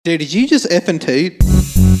Dude, did you just effing toot?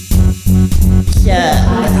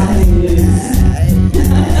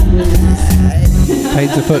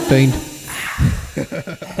 Paints a foot fiend.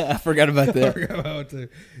 I forgot about that.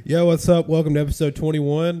 Yo, what's up? Welcome to episode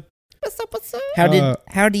 21. What's up?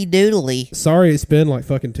 Howdy doodly. Sorry it's been like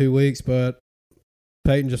fucking 2 weeks, but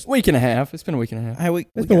Peyton just... Week and a half. It's been a week and a half.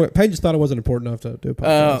 Peyton just thought it wasn't important enough to do a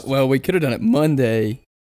podcast. Well, we could have done it Monday,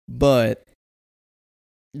 but...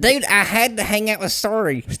 Dude, I had to hang out with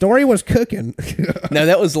Story. Story was cooking. No,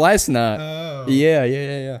 that was last night. Oh.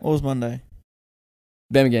 Yeah. What was Monday?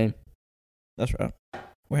 Bama game. That's right.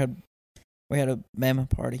 We had a Bama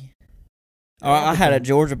party. Oh, I had a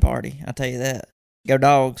Georgia party. I tell you that. Go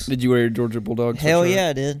Dogs. Did you wear your Georgia Bulldogs? Hell shirt? yeah,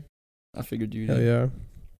 I did. I figured you Hell did. yeah.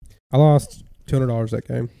 I lost $200 that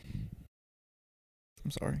game.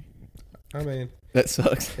 I'm sorry. I mean... That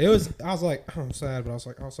sucks. I was like, oh, I'm sad, but I was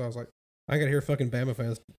like, I gotta hear fucking Bama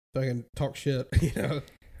fans fucking talk shit, you know?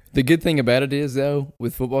 The good thing about it is, though,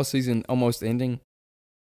 with football season almost ending,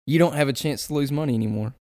 you don't have a chance to lose money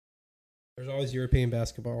anymore. There's always European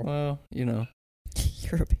basketball. Well, you know.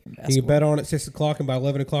 European basketball. You can bet on it 6 o'clock, and by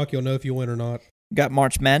 11 o'clock, you'll know if you win or not. Got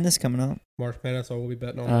March Madness coming up. March Madness, so we'll be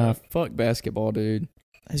betting on that. Fuck basketball, dude.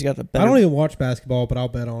 He's got the I better. don't even watch basketball, but I'll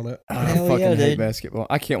bet on it. I Hell fucking yeah, hate dude. basketball.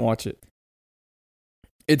 I can't watch it.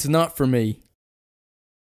 It's not for me.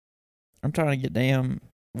 I'm trying to get damn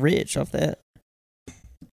rich off that.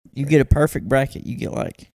 You get a perfect bracket, you get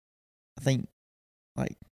like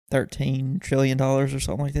 $13 trillion or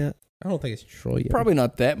something like that. I don't think it's trillion. Probably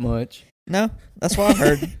not that much. No, that's what I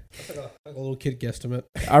heard. like a little kid guesstimate.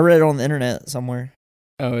 I read it on the internet somewhere.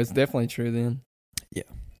 Oh, it's definitely true then. Yeah.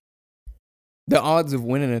 The odds of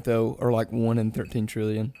winning it, though, are like 1 in 13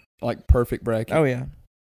 trillion. Like perfect bracket. Oh yeah.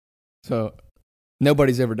 So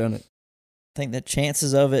nobody's ever done it. I think the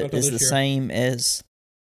chances of it Until is the this year. same as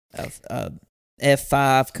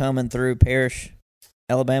F5 coming through Parrish,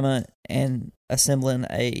 Alabama, and assembling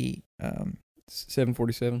a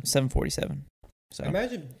 747. 747. So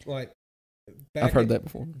Imagine, like, I've heard that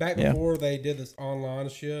before. Back Yeah. before they did this online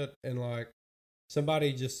shit, and, like,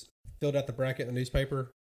 somebody just filled out the bracket in the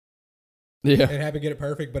newspaper Yeah. and had to get it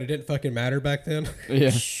perfect, but it didn't fucking matter back then. Yeah.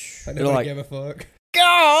 Like, They're nobody like- gave a fuck.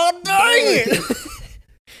 God dang it!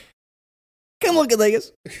 Come look at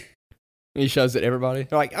this. He shows it to everybody.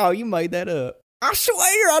 They're like, oh, you made that up. I swear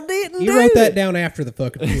I didn't. You wrote that down after the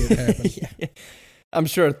fucking shit happened. Yeah. I'm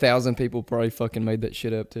sure 1,000 people probably fucking made that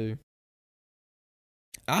shit up, too.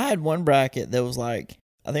 I had one bracket that was like,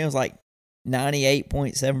 I think it was like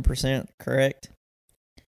 98.7% correct.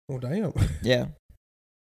 Well, damn. Yeah,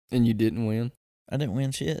 And you didn't win. I didn't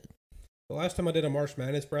win shit. The last time I did a March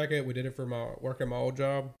Madness bracket, we did it for my work at my old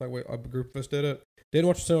job. Like a group of us did it. Didn't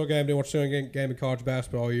watch a single game. Didn't watch a single game of college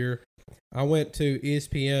basketball all year. I went to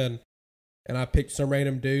ESPN and I picked some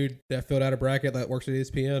random dude that filled out a bracket that works at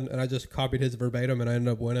ESPN, and I just copied his verbatim, and I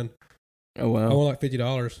ended up winning. Oh, wow. I won like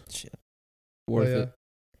 $50. Shit. Worth yeah. it.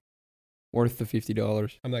 Worth the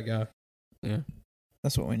 $50. I'm that guy. Yeah.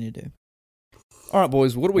 That's what we need to do. All right,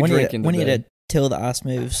 boys. What are we drinking We today? need to till the ice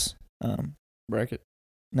moves. Bracket.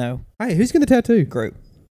 No Hey, who's getting the tattoo? group.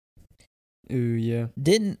 Ooh, yeah.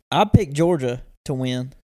 I picked Georgia to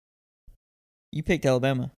win. You picked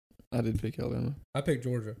Alabama. I did pick Alabama. I picked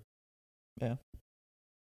Georgia. Yeah.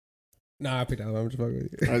 Nah, I picked Alabama. Just fucking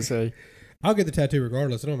with you. I'd say I'll get the tattoo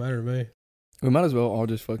regardless. It don't matter to me. we might as well all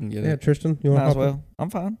just fucking get Yeah, it. Tristan, you want Might to as well. I'm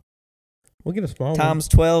fine. We'll get a small Times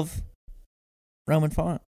 12 Roman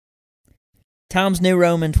font. Times New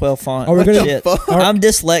Roman 12 font. Are we gonna- Shit. Fuck. I'm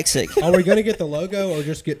dyslexic. one. Are we gonna get the logo or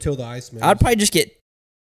just get till the ice moves? I'd probably just get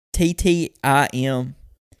TTIM.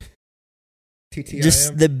 TTIM.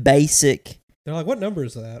 Just the basic. They're like, what number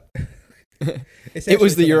is that? It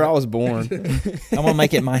was the year I was born. I'm going to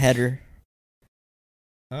make it my header.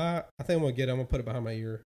 I think I'm gonna get it. I'm gonna put it behind my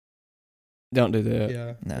ear. Don't do that.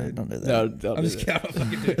 Yeah. No, don't do that. No, don't I'm do just that. kidding. I'm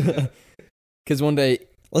fucking doing that. Because one day,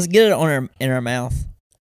 Let's get it in our mouth.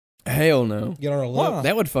 hell no. Get on our lip. Wow.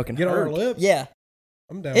 That would fucking Get on our hurt. lips. Yeah.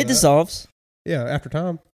 I'm down. It with that. dissolves. Yeah, after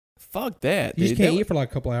time. Fuck that, You dude. just can't That eat would- for like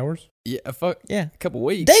a couple hours. Yeah, fuck. Yeah. A couple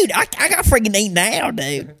weeks. Dude, I got freaking eat now,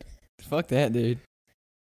 dude. Fuck that, dude.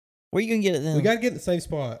 Where you going to get it then? We gotta get in the same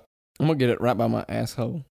spot. I'm gonna get it right by my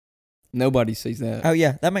asshole. Nobody sees that. Oh,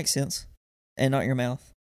 yeah. That makes sense. And not your mouth.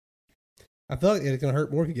 I feel like it's gonna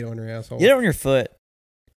hurt more if you get it on your asshole. Get it on your foot.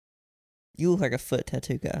 You look like a foot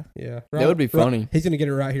tattoo guy. Yeah. That would be funny. He's gonna get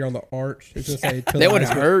it right here on the arch. It's gonna say till That the would ice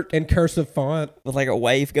moves hurt. in cursive font. With like a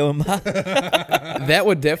wave going by. That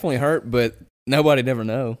would definitely hurt, but nobody'd ever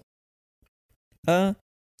know. Well,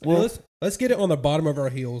 Well, let's get it on the bottom of our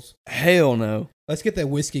heels. Hell no. Let's get that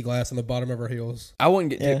whiskey glass on the bottom of our heels. I wouldn't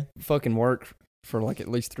get Yeah. to fucking work for like at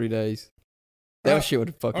least 3 days. That Alright. shit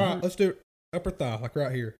would fucking All right, hurt. let's do upper thigh, like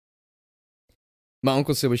right here. My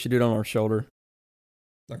uncle said we should do it on our shoulder,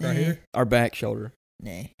 Like right here. our back shoulder.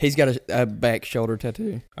 Nah. He's got a back shoulder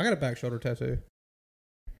tattoo. I got a back shoulder tattoo.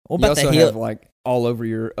 What You about the also hip? have like all over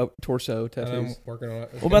your up torso And I'm tattoos, working on it.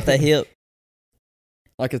 What about the hip?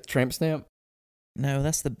 like a tramp stamp. No,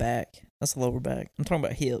 that's the back. That's the lower back. I'm talking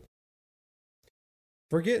about hip.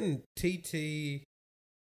 We're getting TTIM.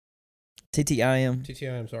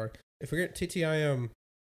 TTIM. Sorry. If we're getting TTIM,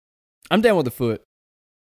 I'm down with the foot.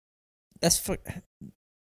 That's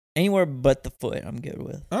anywhere but the foot. I'm good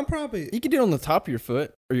with. I'm probably. You can do it on the top of your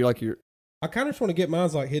foot, or you're like your. I kind of just want to get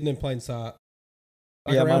mine's like hidden in plain sight.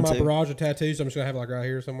 Like Yeah, around mine my too. barrage of tattoos, I'm just gonna have it like right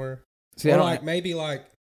here somewhere. See, I Or don't like maybe like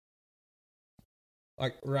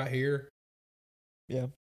right here. Yeah.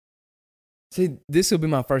 see. This will be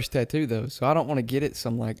my first tattoo though, so I don't want to get it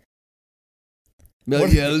some like. Be What,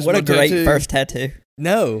 like, "Yeah, this is what my a great tattoo." first tattoo.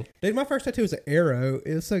 No. Dude, my first tattoo was an arrow.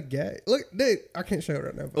 It was so gay. Look, dude, I can't show it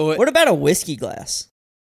right now. But Well, What about a whiskey glass?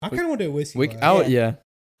 I kind of want to do a whiskey. we, glass. oh Yeah. yeah.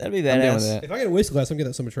 That'd be I'm down with badass. that. If I get a whiskey glass, I'm getting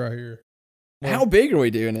that so much right here. How big are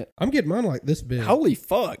we doing it? I'm getting mine like this big. Holy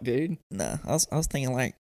fuck, dude! Nah, I was thinking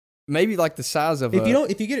like Maybe like the size of. If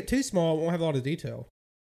you get it too small, it won't have a lot of detail.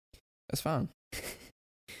 That's fine.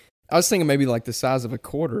 I was thinking maybe like the size of a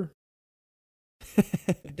quarter.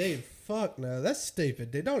 Dude, fuck no, that's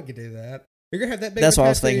stupid. Dude, don't do that. You're gonna have that big. That's of a what I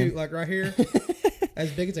was tattoo, thinking. Like right here,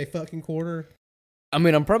 as big as a fucking quarter. I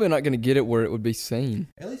mean, I'm probably not going to get it where it would be seen.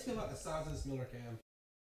 At least feel like the size of this Miller can.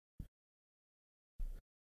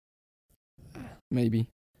 Maybe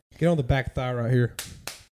Get on the back thigh right here,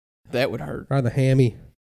 that would hurt. right on the hammy.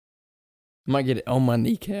 Might get it on my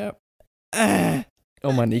kneecap.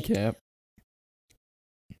 On my kneecap.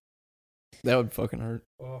 That would fucking hurt.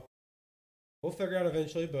 Well, we'll figure out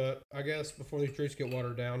eventually, but I guess before these drinks get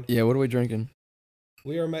watered down, Yeah, what are we drinking?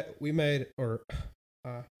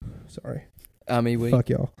 Sorry, I mean, we. fuck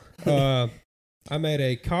y'all. I made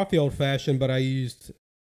a coffee old fashioned, but I used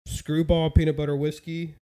Screwball peanut butter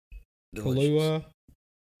whiskey, Kahlua, a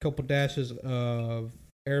couple dashes of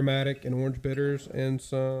aromatic and orange bitters, and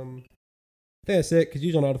some. I think that's it. Because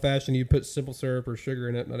usually on old fashioned, you put simple syrup or sugar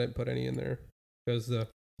in it, and I didn't put any in there because the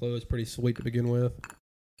Kahlua is pretty sweet to begin with.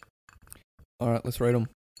 All right, let's rate them.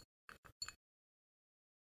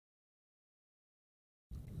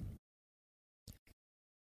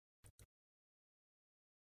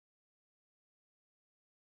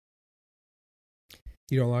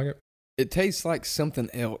 You don't like it? It tastes like something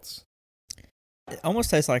else. it almost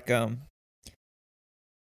tastes like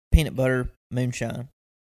peanut butter moonshine.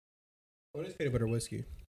 What is peanut butter whiskey?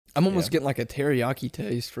 I'm almost Yeah. getting like a teriyaki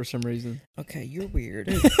taste for some reason. Okay, you're weird.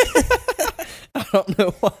 I don't know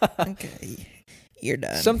why. Okay, you're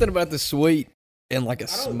done. Something about the sweet and like a I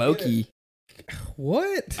don't get smoky.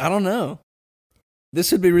 What? I don't know.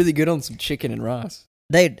 This would be really good on some chicken and rice.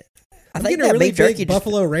 Dude, I I'm think getting a that really beef jerky big just-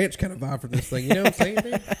 Buffalo Ranch kind of vibe from this thing. You know what I'm saying,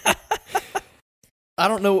 dude? I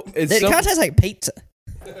don't know. It's Dude, it kind of tastes like pizza.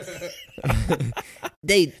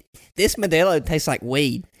 Dude, this Modelo tastes like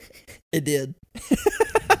weed. It did.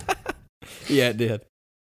 Yeah, it did.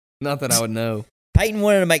 Not that I would know. Peyton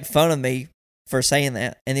wanted to make fun of me for saying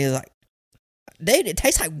that, and he was like, "Dude, it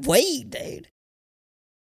tastes like weed, dude."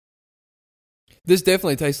 This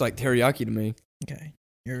definitely tastes like teriyaki to me. Okay,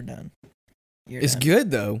 you're done. You're It's done.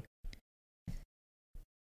 good though.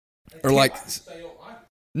 Or like,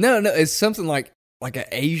 no, it's something like an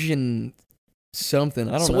Asian something.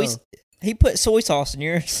 I don't Soy- know. He put soy sauce in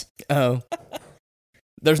yours. Oh,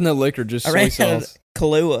 there's no liquor, just I soy ran out of sauce.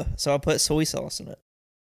 Kahlua, so I put soy sauce in it.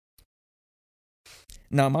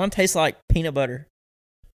 No, mine tastes like peanut butter.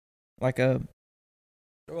 Like a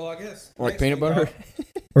Well, I guess. Like next peanut week butter.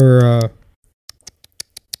 Or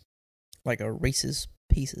Reese's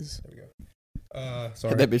Pieces. there we go. Had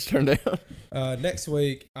Sorry. that bitch turned down. Next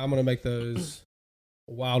week, I'm gonna make those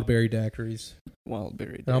wild berry daiquiris. Wild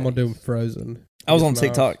berry. And I'm gonna do them frozen. I was Get on some ice.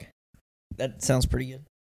 TikTok. That sounds pretty good.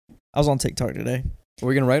 I was on TikTok today. Are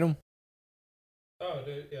we gonna rate them? Oh,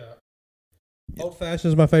 dude, yeah. Old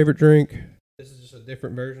fashioned is my favorite drink. This is just a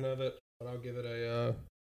different version of it, but I'll give it a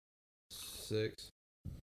 6.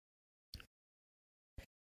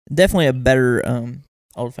 Definitely a better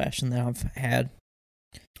old fashioned than I've had.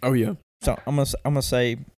 Oh yeah. So I'm gonna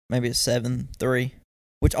say maybe a 7.3.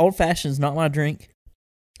 Which old fashioned is not my drink,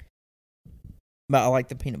 but I like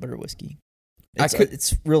the peanut butter whiskey.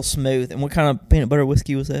 It's real smooth. And what kind of peanut butter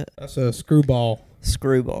whiskey was that? That's a screwball.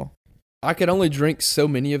 Screwball. I could only drink so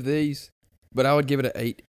many of these, but I would give it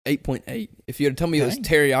a 8.8. If you had told me it was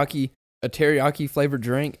Dang. a teriyaki flavored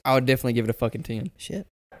drink, I would definitely give it a fucking 10. Shit.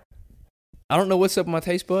 I don't know what's up with my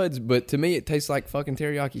taste buds, but to me it tastes like fucking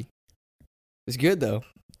teriyaki. It's good though.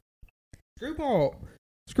 Screwball's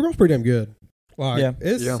pretty damn good. Like, Yeah.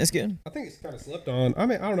 it's It's good. I think it's kind of slept on. I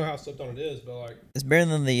mean, I don't know how slept on it is, but like, It's better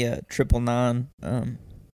than the 999.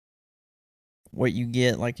 What you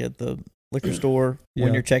get like at the liquor store Yeah.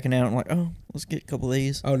 when you're checking out. And like, oh, let's get a couple of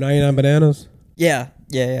these. 99 bananas. Yeah.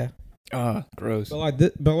 Gross. But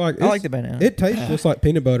like, I like the banana. It tastes just like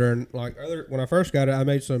peanut butter, and like when I first got it, I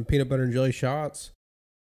made some peanut butter and jelly shots.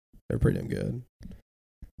 They're pretty damn good.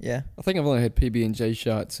 Yeah. I think I've only had PB&J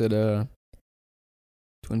shots at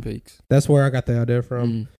Twin Peaks. That's where I got the idea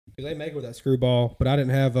from. Mm. Because they make it with that screwball, but I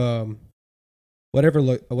didn't have whatever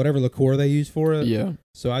liqueur they use for it. Yeah.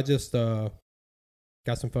 So I just got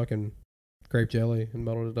some fucking grape jelly and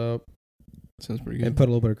muddled it up Sounds pretty good. and put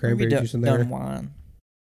a little bit of cranberry Maybe juice in there. done wine.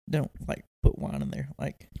 Don't like put wine in there,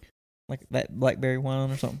 like that blackberry wine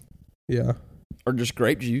or something. Yeah. Or just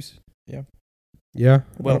grape juice. Yeah.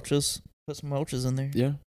 Welch's. Put some Welch's in there.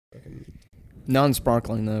 Yeah. Fucking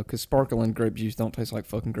Non-sparkling though, because sparkling grape juice don't taste like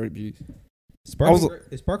fucking grape juice.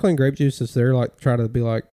 Sparkling grape juice is there like try to be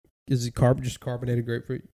like, is it just carbonated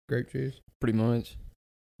grape juice? Pretty much.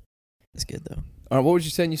 It's good though. All right, what was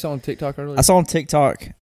you saying you saw on TikTok earlier? I saw on TikTok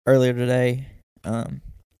earlier today.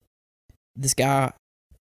 This guy,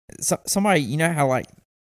 somebody, you know how like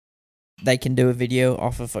they can do a video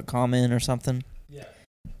off of a comment or something. Yeah.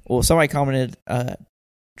 Well, somebody commented,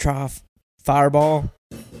 try Fireball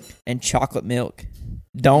and chocolate milk.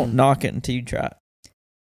 Don't knock it until you try it.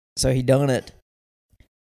 So he done it,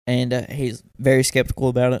 and he's very skeptical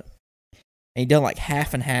about it. And he done like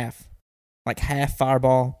half and half, like half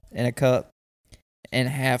Fireball in a cup, and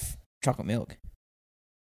half chocolate milk.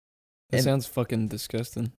 That and- sounds fucking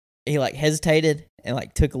disgusting. He like hesitated and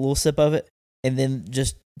like took a little sip of it, and then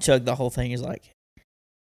just chugged the whole thing. He's like,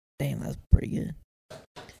 "Damn, that's pretty good.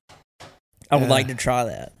 I would like to try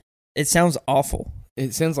that." It sounds awful.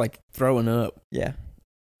 It sounds like throwing up. Yeah.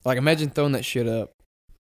 Like imagine throwing that shit up.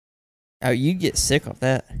 Oh, you get sick off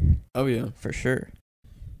that Oh yeah. for sure.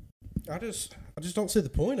 I just don't see the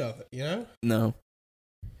point of it, you know? No.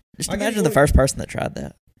 Just I get imagine you the would- first person that tried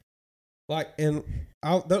that. Like, and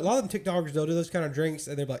a lot of them TikTokers, they'll do those kind of drinks,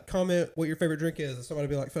 and they're like, comment what your favorite drink is, and somebody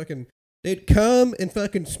will be like, fucking, dude, come and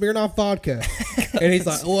fucking Smirnoff vodka. And he's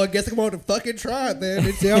like, well, I guess I'm going to fucking try it then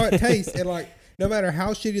and see how it tastes. And like, no matter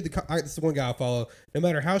how shitty this is one guy I follow, no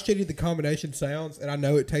matter how shitty the combination sounds, and I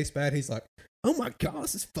know it tastes bad, he's like, oh my God,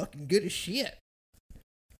 this is fucking good as shit.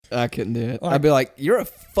 I couldn't do it. Like- I'd be like, you're a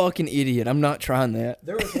fucking idiot. I'm not trying that.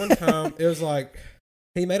 There was one time, it was like,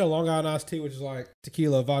 he made a Long Island iced tea, which is like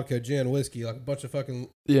tequila, vodka, gin, whiskey, like a bunch of fucking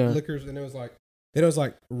Yeah. liquors, and it was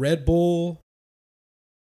like Red Bull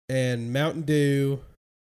and Mountain Dew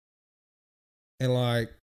and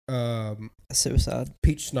like A suicide.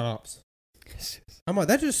 peach schnapps. I'm like,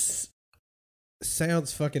 that just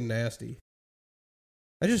sounds fucking nasty.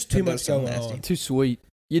 That's just too That much does sound going nasty. on. Too sweet.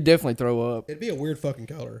 You'd definitely throw up. It'd be a weird fucking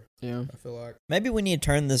color. Yeah. I feel like Maybe we need to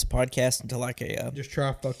turn this podcast into like a just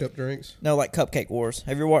try fucked up drinks. no, like Cupcake Wars.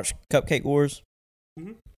 Have you ever watched Cupcake Wars?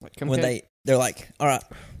 Like, come When okay. they're like, all right,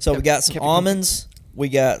 so we got some Cupcake. almonds, we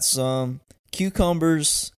got some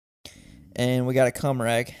cucumbers, and we got a cum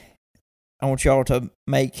rag. I want y'all to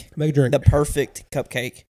make Make a drink. the perfect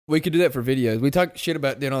cupcake. We could do that for videos. We talk shit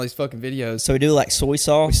about doing all these fucking videos. So we do like soy We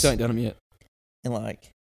sauce still ain't done them yet. and like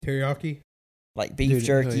Teriyaki. beef Dude, hell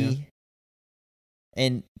jerky, yeah.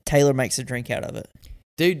 and Taylor makes a drink out of it.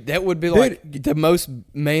 Dude, that would be Dude. like the most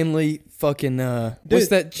manly fucking what's Dude,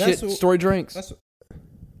 that that's shit? what- Story drinks? That's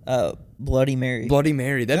Bloody Mary. Bloody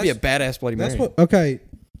Mary. That'd be a badass Bloody that's Mary. what. Okay,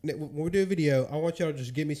 when we do a video, I want y'all to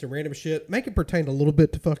just give me some random shit. Make it pertain a little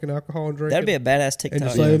bit to fucking alcohol and drink. That'd be a badass and TikTok.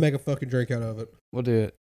 just Yeah. let me make a fucking drink out of it. We'll do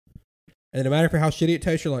it. And no matter for how shitty it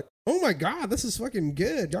tastes, you're like, oh my God, this is fucking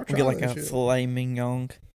good. Y'all We try get like that a shit. filet mignon.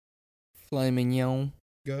 Filet mignon.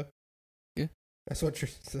 Go. Yeah. That's what you're.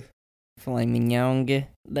 Filet mignon. Dude.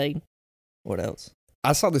 What else?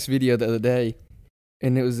 I saw this video the other day,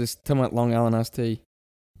 and it was this talking about Long Island iced tea.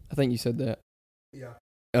 I think you said that. Yeah.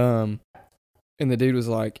 And the dude was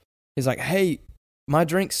like, he's like, hey, my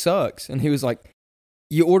drink sucks. And he was like,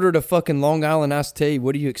 you ordered a fucking Long Island iced tea.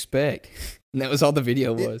 What do you expect? And that was all the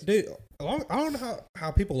video was. Dude, I don't know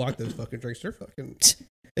how people like those fucking drinks. They're fucking.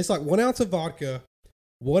 It's like 1 ounce of vodka,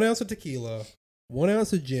 1 ounce of tequila, 1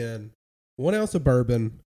 ounce of gin, 1 ounce of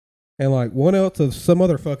bourbon, and like 1 ounce of some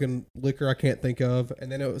other fucking liquor I can't think of,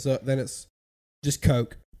 and then it's just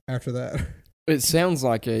Coke after that. It sounds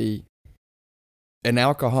like an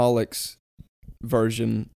alcoholic's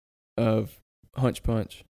version of Hunch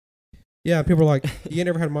Punch. Yeah, people are like, you ain't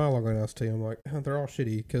never had my Long Island iced tea. I'm like, they're all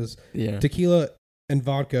shitty because Yeah. tequila and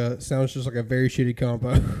vodka sounds just like a very shitty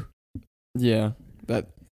combo. Yeah,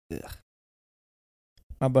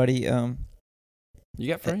 My buddy, you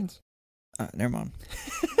got friends. never mind.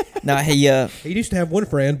 No, he He used to have one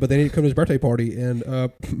friend, but they didn't come to his birthday party, and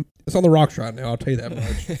it's on the rocks right now. I'll tell you that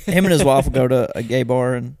much. him and his wife will go to a gay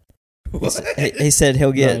bar, and he said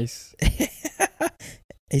he'll get Nice.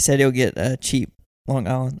 he said he'll get cheap Long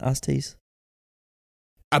Island iced teas.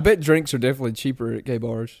 I bet drinks are definitely cheaper at gay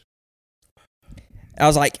bars. I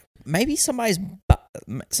was like, maybe somebody's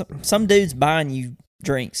some dude's buying you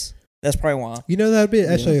drinks. That's probably why. You know, that'd be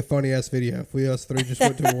actually a funny ass video if we us three just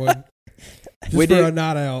went to one. Just We for do- a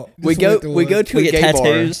night out. We Just go went to we one. go to We a get gay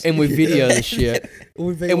tattoos. bar and we video the shit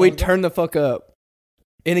and we turn the fuck up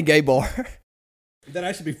in a gay bar. That'd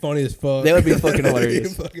actually be funny as fuck. That would be fucking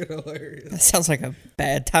hilarious. Fucking hilarious. That sounds like a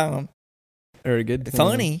bad time. Or a good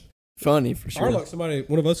Funny. funny for sure. Or like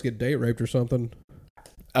one of us get date raped or something.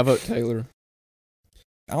 I vote Taylor.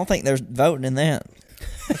 I don't think there's voting in that.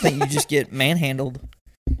 I think you just get manhandled,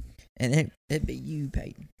 and it'd be you,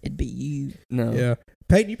 Peyton. It'd be you. No, Yeah.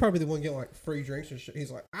 Peyton, you probably the one getting like free drinks and shit.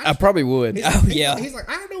 He's like, I probably would. he's, Oh, he's yeah. Like, he's like,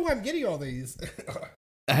 I don't know why I'm getting all these.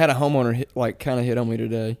 I had a homeowner kind of hit on me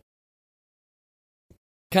today.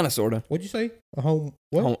 Kind of, sort of. What'd you say? A home?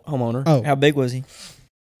 What? Homeowner. Oh, How big was he?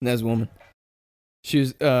 And that was a woman. She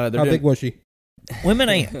was. They're how big was she? Women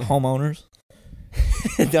ain't homeowners.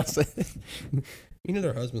 You know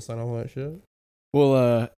their husbands sign all that shit.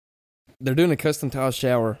 Well, they're doing a custom tile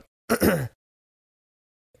shower,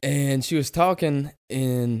 and she was talking,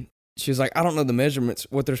 and she was like, "I don't know the measurements,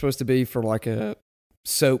 what they're supposed to be for like a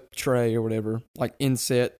soap tray or whatever, like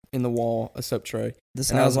inset in the wall, a soap tray." This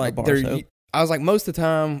And I was sounds like, bar "They're," soap. I was like, "Most of the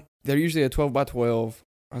time, they're usually a 12 by 12."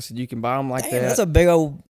 I said, "You can buy them like Damn, that, that's a big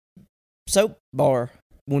old soap bar.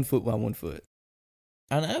 1 foot by 1 foot."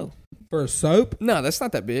 I know. For soap? No, that's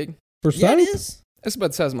not that big. For Yeah, soap? it is. That's about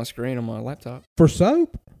the size of my screen on my laptop. For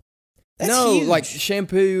soap? That's no, huge. like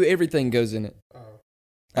shampoo, everything goes in it. Oh.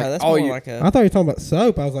 Like, that's all more your- like I a. thought you were talking about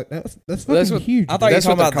soap. I was like, that's fucking That's what- huge. I thought you were that's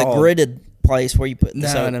what talking about they're the called. gridded place where you put the No,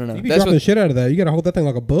 soap. no, no, You be That's dropping the what. shit out of that. You got to hold that thing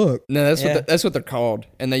like a book. No, that's Yeah. that's what they're called,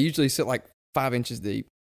 and they usually sit like 5 inches deep.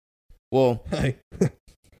 Well, Hey,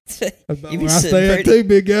 that's about You be where I sitting stay at pretty. too,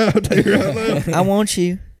 big guy. I'll tell you right now. I want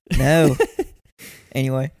you. No.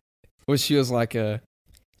 Anyway, well, she was like,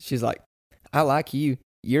 she's like, "I like you.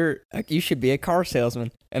 You should be a car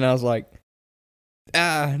salesman." And I was like,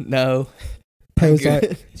 no. Pam was Good.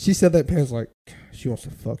 like, she said that. Pam was like, she wants to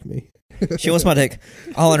fuck me. she wants my dick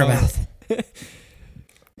all in her mouth. What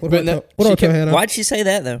But about no, what she about kept- Hannah? Why'd she say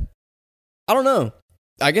that though? I don't know.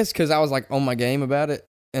 I guess because I was like on my game about it,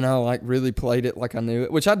 and I like really played it like I knew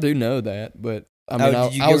it, which I do know that. But I mean,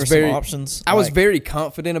 did you I give was her very, some options? I was Like, very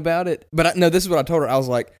confident about it. But no, this is what I told her. I was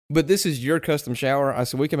like, "But this is your custom shower." I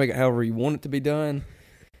said, "We can make it however you want it to be done.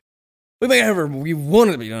 We make it however we want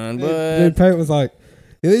it to be done." But Dude, Pam was like,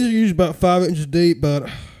 yeah, these are usually about 5 inches deep, but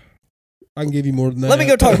I can give you more than that. Let me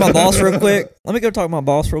go talk to my boss real quick. Let me go talk to my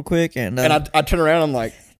boss real quick, and I turn around. I'm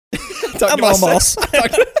like, I'm on boss.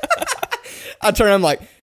 I turn around. I'm like,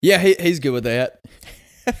 yeah, he's good with that.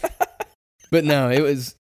 But no, it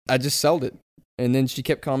was. I just sold it, and then she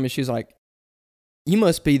kept calling me. She was like, "You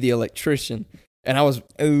must be the electrician." And I was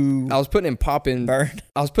Ooh, I was putting in pop-in. burn.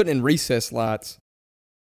 I was putting in recess lights,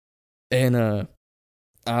 and I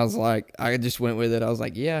was like, I just went with it. I was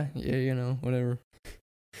like, yeah, you know, whatever.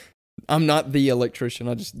 I'm not the electrician.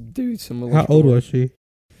 I just do some How electrical old work. was she?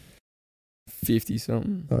 50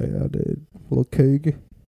 something. Oh yeah, dude. Little coog.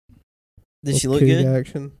 Did she Little look coog good?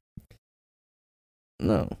 Action.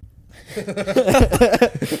 No.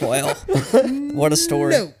 Well, what a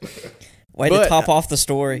story. No. Way to But- top off the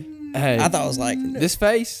story. Hey, I thought it was like this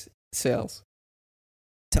face sells.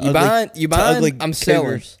 to You ugly, buying, you to buying, ugly I'm selling.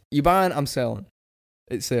 cougars. You buying, I'm selling.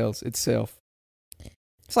 It sells itself.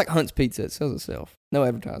 It's like Hunt's Pizza. It sells itself. No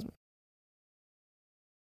advertisement.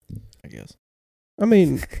 I guess. I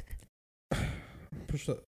mean,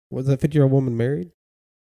 was that 50-year-old woman married?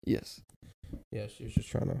 Yes. Yeah, she was just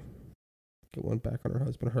trying to get one back on her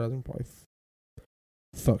husband. Her husband probably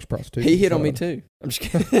fucks prostitutes. He hit on me inside. too. I'm just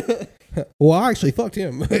kidding. Well, I actually fucked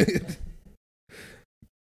him.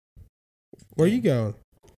 Where you going?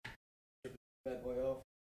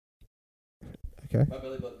 Okay. My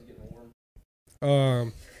belly button's getting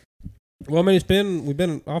warm. Well, I mean, we've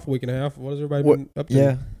been off a week and a half. What has everybody What- been up to?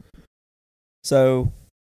 Yeah. So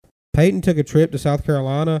Peyton took a trip to South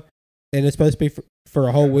Carolina, and it's supposed to be for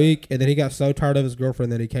a whole week, and then he got so tired of his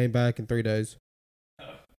girlfriend that he came back in 3 days.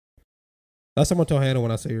 That's what I'm going to tell Hannah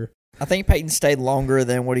when I see her. I think Peyton stayed longer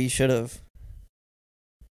than what he should have.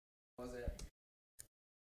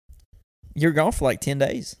 You were gone for like 10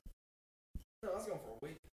 days. No, I was going for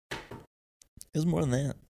It was more than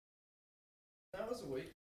that. That was a week.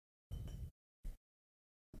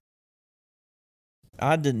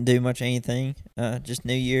 I didn't do much of anything. Just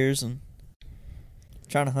New Year's and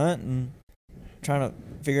trying to hunt and trying to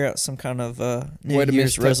figure out some kind of New Way to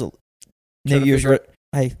Year's miss resolution. Try New to Year's. figure out-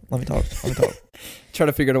 Hey, let me talk. Let me talk. Try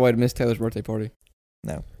to figure out a way to miss Taylor's birthday party.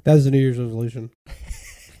 That is a New Year's resolution.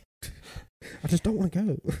 I just don't want to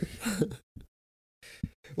go.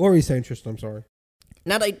 What were you saying, Tristan? I'm sorry.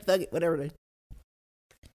 No, they fuck it, whatever they.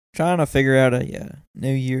 Trying to figure out a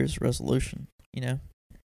New Year's resolution. You know.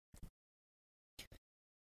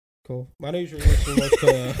 Cool. My New Year's resolution was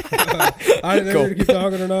to. I didn't know Cool. if to keep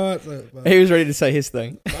talking or not. So, but He was ready to say his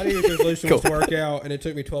thing. my New Year's resolution was to Cool. work out, and it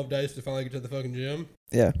took me 12 days to finally get to the fucking gym.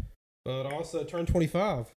 Yeah. But I also turned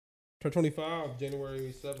 25. Turned 25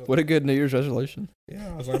 January 7th. What a good New Year's resolution.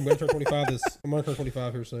 Yeah, I was like, I'm going to turn 25 I'm going to turn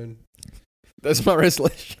 25 here soon. That's my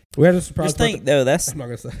resolution. We had a surprise. Just think though, that's I'm not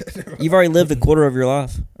going to say it. you've already lived a quarter of your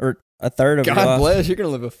life or a third of your God life. bless. You're gonna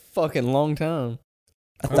live a fucking long time.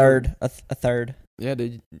 A third. A third. Yeah,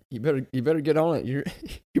 dude. You better get on it. You're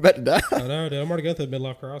about to die. I know, dude. I'm already going through a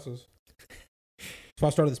midlife crisis. That's why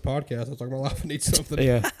I started this podcast. I was like, my life needs something.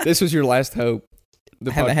 Yeah. This was your last hope.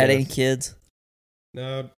 The I haven't had podcast. any kids.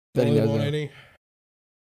 No, That he don't knows want of. any.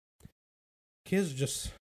 Kids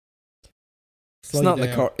just. It's not in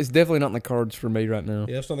the car. It's definitely not in the cards for me right now.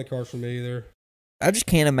 Yeah, it's not in the cards for me either. I just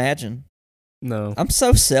can't imagine. No. I'm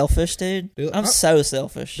so selfish, dude. Dude, I'm so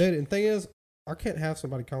selfish. Dude, and the thing is, I can't have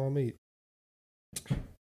somebody call on me.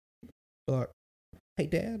 Like, hey,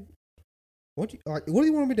 Dad, what do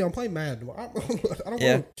you want me to do? I'm playing Madden. I don't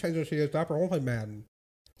Yeah. want to change those shit diaper. I want to play Madden.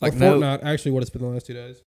 Like, Or no. Fortnite, actually, what it's been the last 2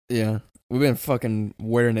 days. Yeah. We've been fucking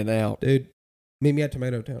wearing it out. Dude, meet me at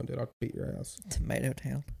Tomato Town, dude. I'll beat your ass. Tomato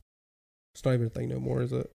Town. It's not even a thing no more,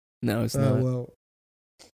 is it? No, it's not. Well,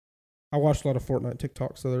 I watched a lot of Fortnite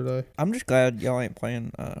TikToks the other day. I'm just glad y'all ain't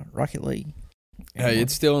playing Rocket League. Hey, anymore.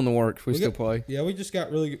 it's still in the works. We still play. Yeah, we just got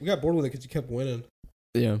bored with it because you kept winning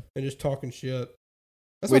Yeah. and just talking shit.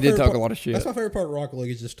 That's We my did favorite talk part- a lot of shit. That's my favorite part of Rocket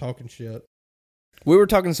League is just talking shit. We were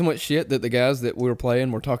talking so much shit that the guys that we were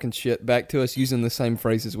playing were talking shit back to us using the same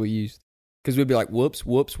phrases we used. Because we'd be like, whoops,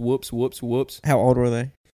 whoops, whoops, whoops, whoops. How old were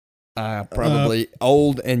they? Probably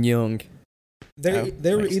old and young. They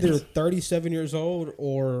were makes either sense. 37 years old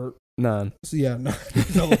or 9. so yeah, no,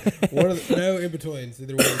 no in betweens.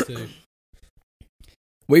 Either one or two.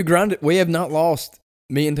 We grinded. We have not lost.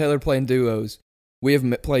 Me and Taylor playing duos. We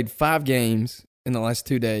have played 5 games in the last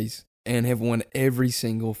 2 days and have won every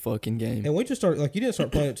single fucking game. And we just started like you didn't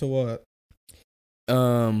start playing it till what?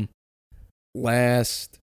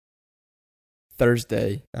 Last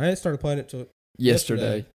Thursday, I didn't start playing it till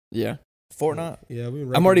yesterday. Yeah, Fortnite. yeah.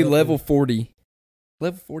 I'm already level 40.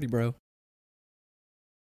 Level 40, bro.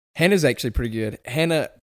 Hannah's actually pretty good. Hannah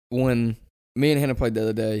won. Me and Hannah played the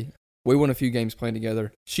other day. We won a few games playing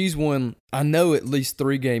together. She's won, I know, at least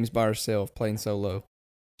 3 games by herself playing solo.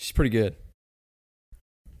 She's pretty good.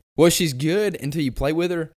 Well, she's good until you play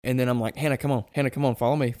with her, and then I'm like, Hannah, come on,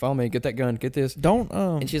 follow me, get that gun, get this. Don't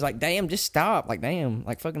And she's like, damn, just stop. Like, damn,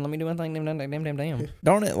 like, fucking let me do one thing, damn.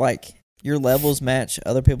 don't it like your levels match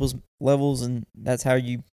other people's levels, and that's how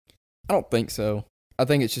you. I don't think so. I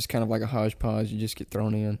think it's just kind of like a hodgepodge. You just get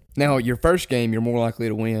thrown in. Now, your first game, you're more likely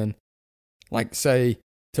to win. Like, say,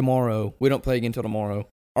 tomorrow. We don't play again until tomorrow.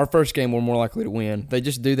 Our first game, we're more likely to win. They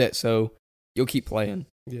just do that so you'll keep playing.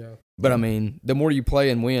 Yeah. But, I mean, the more you play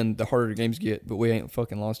and win, the harder the games get. But we ain't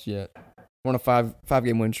fucking lost yet. We're on a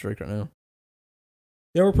five-game win streak right now.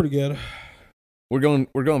 Yeah, we're pretty good. We're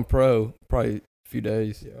going pro probably a few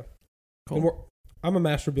days. Yeah. Cool. I'm a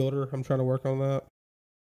master builder. I'm trying to work on that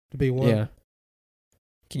to be one. Yeah,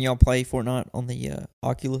 Can y'all play Fortnite on the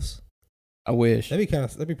Oculus? I wish.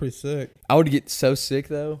 That'd be pretty sick. I would get so sick,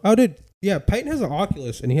 though. Oh, dude. Yeah, Peyton has an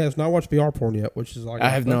Oculus and he has not watched VR porn yet, which is like I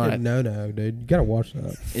have not. No, dude. You gotta watch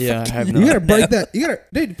that. Yeah, I have You not. gotta break that. You gotta,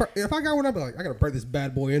 dude. If I got one, I'd be like, I gotta break this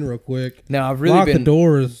bad boy in real quick. Now, I've really Lock the been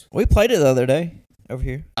doors. We played it the other day over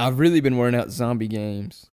here. wearing out zombie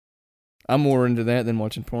games. I'm more into that than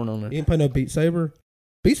watching porn on You it. didn't play no Beat Saber.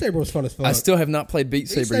 Beat Saber was fun as fuck. I still have not played Beat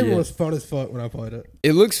Saber yet. was fun as fuck when I played it.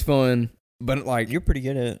 It looks fun, but like You're pretty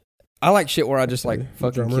good at it. I like shit where I just like I'm a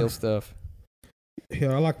fucking drummer. kill stuff.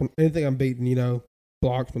 Yeah, I like when anything I'm beating.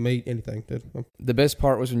 Blocks, my meat, anything. Dude. The best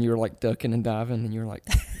part was when you were like ducking and diving, and you were like,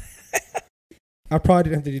 I probably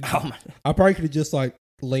didn't have to. "Oh my!" I probably could have just like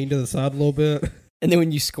leaned to the side a little bit. And then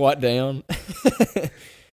when you squat down,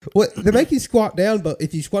 Well, they make you squat down, but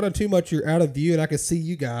if you squat down too much, you're out of view, and I can see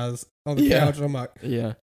you guys on the Yeah. couch. And I'm like,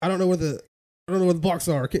 yeah, I don't know where the blocks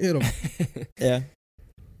are. I can't hit them. Yeah.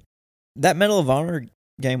 That Medal of Honor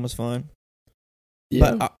game was fun.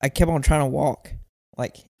 Yeah. But I kept on trying to walk.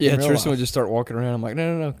 Like, Yeah, in real Tristan life. would just start walking around. I'm like,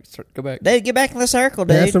 no, go back. Dude, get back in the circle,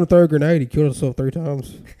 They asked dude. him to throw a grenade. He killed himself 3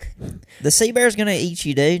 times. The sea bear's gonna eat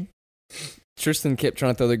you, dude. Tristan kept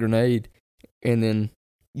trying to throw the grenade, and then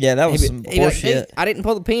Yeah, that was he'd some be like, bullshit. "Hey, I didn't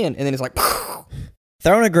pull the pin, and then it's like,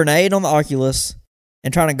 Throwing a grenade on the Oculus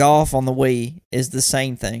and trying to golf on the Wii is the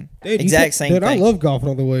same thing. Dude, Exact same Dude, I thing. love golfing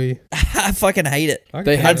on the Wii. I fucking hate it.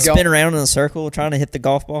 They had I'd golf- spin around in a circle trying to hit the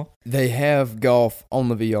golf ball. they have golf on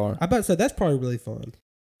the VR. I about to say that's probably really fun.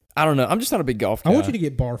 I don't know. I'm just not a big golf guy. I want you to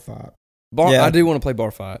get bar fight. Bar, Yeah. I do want to play bar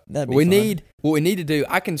fight. That'd be What fun. we need to do.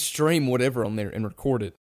 I can stream whatever on there and record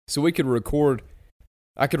it. So we could record.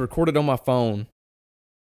 I could record it on my phone,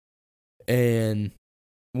 and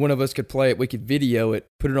one of us could play it. We could video it,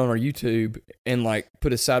 put it on our YouTube, and like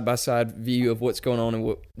put a side by side view of what's going on and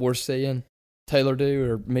what we're seeing. Taylor do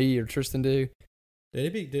or me or Tristan do.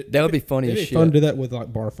 That would be funny It'd as be shit. fun to do that with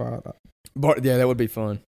like bar fight. Yeah, that would be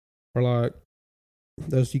fun. Or like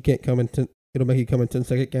those you can't come in. It'll make you come in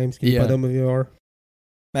 10-second games. Can you Yeah. play them with VR?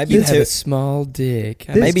 Maybe You have two. a small dick.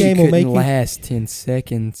 This Maybe game you will couldn't make you- last 10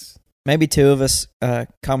 seconds. Maybe two of us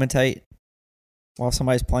commentate while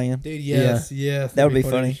somebody's playing. Dude, yes. That would be as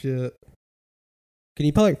funny. Shit. Can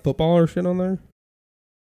you play like football or shit on there?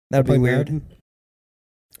 That would be Play weird. Madden?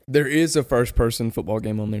 There is a first-person football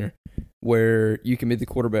game on there where you can be the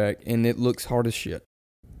quarterback, and it looks hard as shit.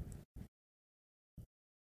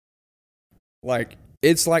 Like,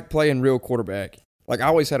 it's like playing real quarterback. Like, I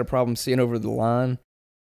always had a problem seeing over the line,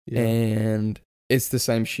 Yeah. and it's the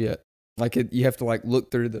same shit. Like, you have to, like,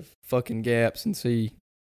 look through the fucking gaps and see.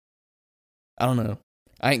 I don't know.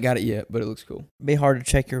 I ain't got it yet, but it looks cool. Be hard to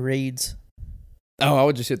check your reads. Oh, I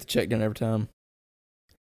would just hit the check down every time.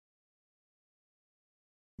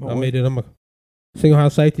 I mean, dude, I'm a single high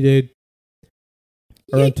safety dude.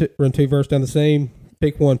 Run two verts down the seam.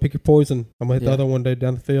 Pick one. Pick your poison. I'm gonna hit Yeah. the other one, dude,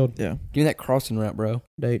 down the field. Yeah. Give me that crossing route, bro.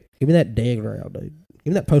 Dude, give me that dig route, dude. Give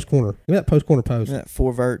me that post corner. Give me that post corner post. That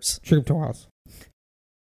 4 verts. Trick him twice.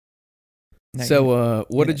 Now So,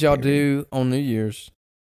 what yeah, did y'all period. do on New Year's?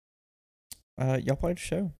 y'all played a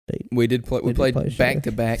show. We did play. We We did played play a show. back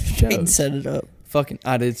to back Peyton shows. set it up. Fucking,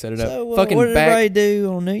 I did set it up. So, Fucking what did back. everybody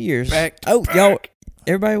do on New Year's? back Oh, back. y'all,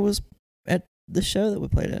 everybody was at the show that we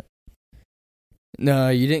played at. No,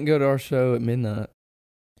 you didn't go to our show at midnight.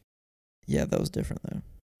 Yeah, that was different though.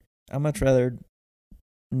 I'd much rather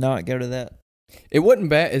not go to that. It wasn't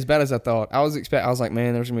bad as bad as I thought. I was like,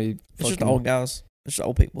 man, there's gonna be It's just fucking old guys. There's just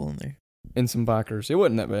old people in there. and some bikers. It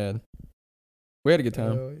wasn't that bad. We had a good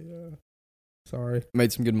time. Oh, yeah. Sorry.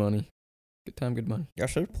 Made some good money. Good time, good money. Y'all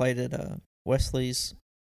should have played at Wesley's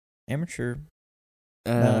amateur.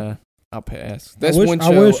 I'll pass. That's I wish, one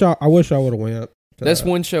I show. wish I would have went. to That's that.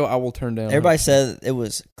 one show I will turn down. Everybody said it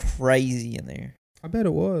was crazy in there. I bet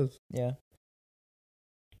it was. Yeah.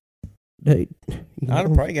 Dude, I'd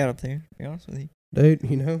have probably got up there, to be honest with you. Dude,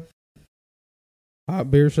 you know.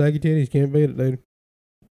 Hot beer, saggy titties, can't beat it, dude.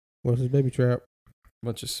 What's his baby trap?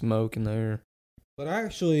 bunch of smoke in there. But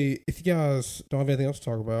actually, if you guys don't have anything else to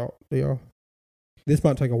talk about, do y'all? This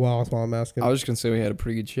might take a while, that's why I'm asking. I was just gonna say we had a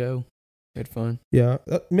pretty good show. We had fun. Yeah.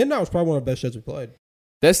 Midnight was probably one of the best shows we played.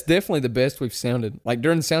 That's definitely the best we've sounded. Like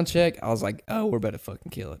during the sound check, I was like, "Oh, we're about to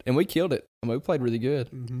fucking kill it," and we killed it. I mean, we played really good.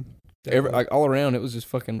 Mm-hmm. Like all around, it was just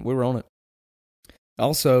fucking. We were on it.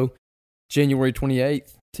 Also, January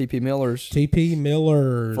 28th, TP Miller's. TP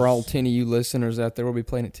Millers. For all 10 of you listeners out there, we'll be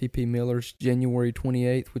playing at TP Miller's January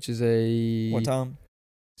 28th, which is a What time?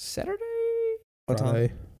 Saturday, What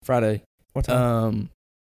time? Friday. What time?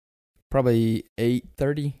 Probably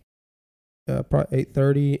 8:30, Probably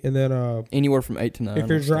 8:30, and then anywhere from 8 to 9. if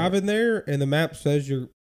you're we'll start. driving there and the map says you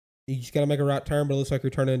just got to make a right turn, but it looks like you're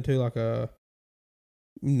turning into like a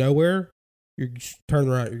nowhere, you're just turning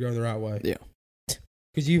right. You're going the right way. Yeah.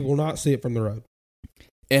 Because you will not see it from the road.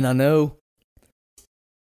 And I know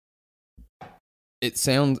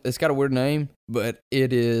it's got a weird name, but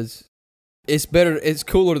it's better. It's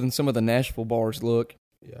cooler than some of the Nashville bars look.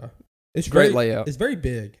 Yeah. It's Great very, layout. It's very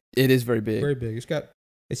big. It is very big. Very big.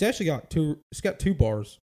 It's actually got two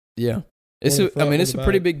bars. Yeah. One in the front, one It's in a the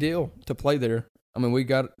pretty back. big deal to play there. I mean, we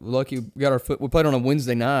got lucky. We got our foot. We played on a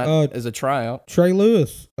Wednesday night as a tryout. Trey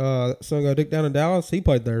Lewis, son got Dick down in Dallas. He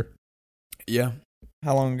played there. Yeah.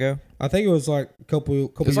 How long ago? I think it was like a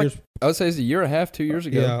couple was like years. I would say it's a year and a half, 2 years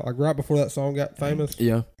ago. Yeah, like right before that song got famous.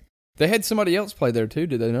 Yeah. They had somebody else play there too,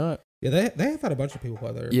 did they not? Yeah, they have had a bunch of people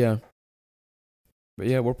play there. Yeah. But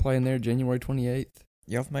yeah, we're playing there January 28th.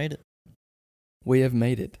 Y'all have made it. We have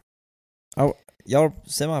made it. Y'all are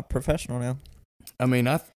semi-professional now. I mean,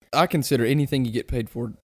 I consider anything you get paid for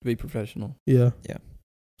to be professional. Yeah.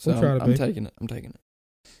 So We'll try to I'm be. taking it. I'm taking it.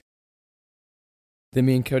 Then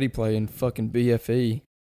me and Cody play in fucking BFE.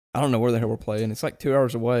 I don't know where the hell we're playing. It's like 2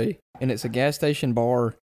 hours away, and it's a gas station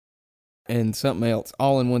bar and something else,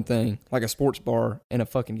 all in one thing, like a sports bar and a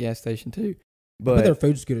fucking gas station too. But their But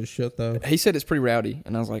food's good as shit though. he said it's pretty rowdy,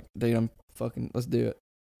 and I was like, dude, let's do it.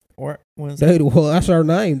 Or when is that? Dude, well, that's our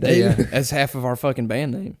name, dude. Yeah, that's half of our fucking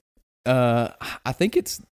band name. I think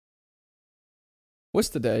it's, what's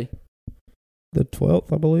the day? The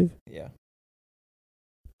 12th, I believe. Yeah.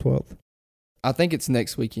 12th. I think it's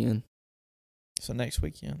next weekend. So next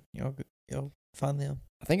weekend, y'all find them.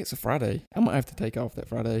 I think it's a Friday. I might have to take off that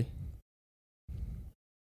Friday.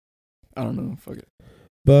 I don't know. Fuck it.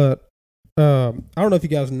 But I don't know if you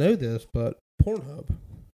guys know this, but Pornhub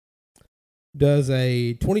does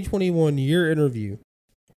a 2021 year interview.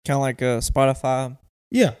 Kind of like Spotify.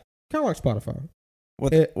 Yeah, kind of like Spotify.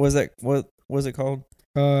 What It- was that? What was it called?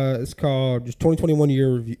 It's called just 2021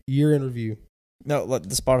 year interview. No, like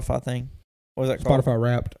the Spotify thing. What was that called? Spotify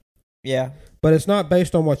Wrapped. Yeah. But it's not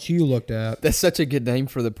based on what you looked at. That's such a good name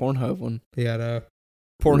for the Pornhub one. Yeah, no.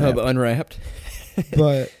 Pornhub Wrapped. Unwrapped.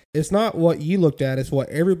 But it's not what you looked at. It's what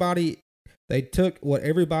everybody. They took what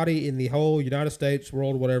everybody in the whole United States,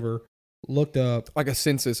 world, whatever, looked up. Like a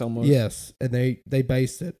census almost. Yes, and they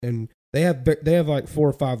based it, and they have like 4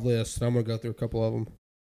 or 5 lists. And I'm gonna go through a couple of them.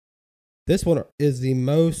 This one is the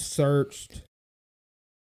most searched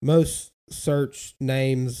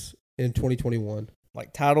names in 2021.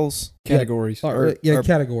 Like titles. Categories. Or or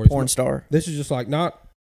categories. Porn star. This is just like not.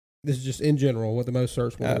 This is just in general what the most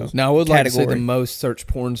searched one Oh. is. Now, I would like to say the Category. most searched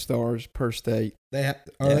porn stars per state. They have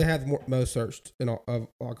Yeah. they have the most searched in all,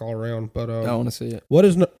 like all around. But I want to see it. what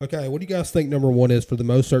is okay? What do you guys think number one is for the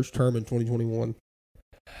most searched term in 2021?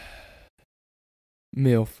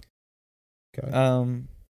 MILF. Okay,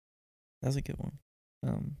 That's a good one.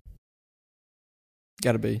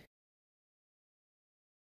 Gotta be.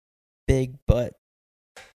 Big butt.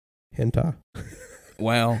 hentai.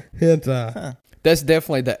 Wow. Hentai. Huh. That's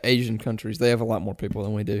definitely the Asian countries. They have a lot more people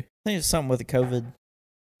than we do. I think it's something with the COVID.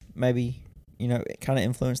 Maybe, it kind of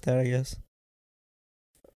influenced that, I guess.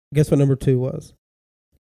 Guess what number 2 was?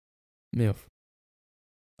 MILF.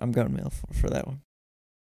 I'm going MILF for that one.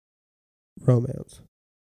 Romance.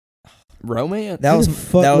 Romance? That Who was the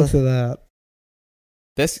fuck that looks was at that.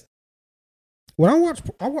 That's When I watch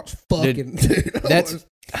fucking. Dude, that's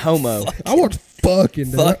homo. I watch fucking.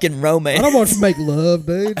 Dude. fucking romance. I don't watch make love,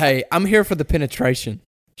 dude. Hey, I'm here for the penetration.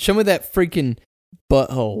 Show me that freaking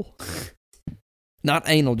butthole. Not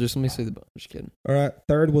anal, just let me see the butt. Just kidding. All right.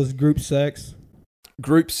 Third was group sex,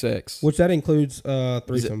 Group sex. which that includes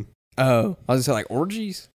threesome. Oh, I was gonna say like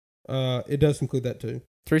orgies. It does include that too.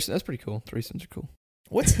 Threesome. That's pretty cool. Threesomes are cool.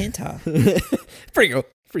 What's hentai? Pretty cool.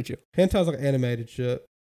 Pretty chill. Hentai's like animated shit.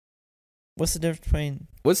 What's the difference between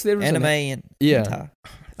What's the difference? anime and Yeah. hentai?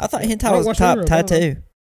 I thought I hentai don't was watch top either, I don't tattoo.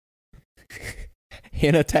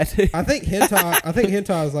 Henna tattoo. I think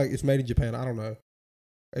hentai is like it's made in Japan. I don't know.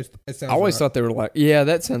 It sounds. I always right. thought they were like, yeah,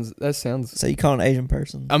 that sounds. So you call an Asian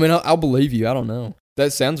person? I mean, I'll believe you. I don't know.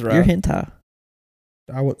 That sounds right. You're hentai.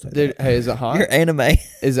 I wouldn't say Dude, that. hey, is it hot? You're anime.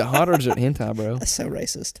 Is it hot or is it hentai, bro? That's so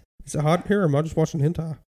racist. Is it hot here? Or am I just watching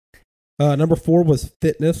hentai? Number 4 was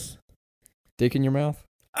fitness. Dick in your mouth?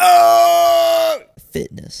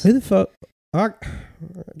 Fitness. Who the fuck? I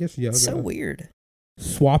guess yoga. So weird.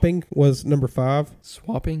 Swapping was number 5,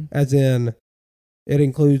 Swapping? as in it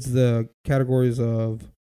includes the categories of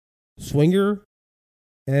swinger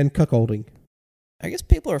and cuckolding. I guess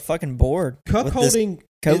people are fucking bored with this Cuckolding,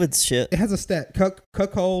 COVID shit. it has a stat.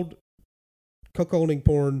 Cuckolding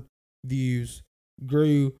porn views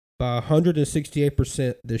grew by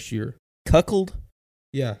 168% this year. Cuckold?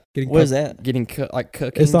 Yeah, getting What is that? Getting cut like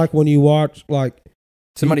cooking? It's like when you watch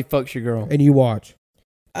somebody fucks your girl. and you watch.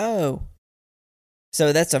 Oh.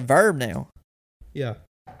 So that's a verb now. Yeah,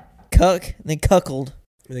 Cuck, then cuckold,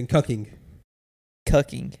 and then cucking.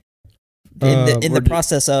 cucking. In the we're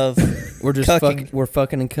process of We're just cucking. we're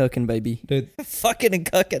fucking and cooking, baby. Dude, fucking and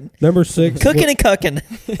cucking. number 6. Cooking and cucking.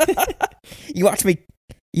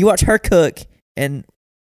 You watch her cook and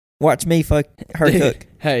watch me fuck her Dude, cook.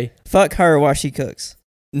 Hey, Fuck her while she cooks.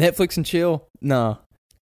 Netflix and chill? Nah.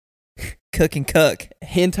 Cook and cuck.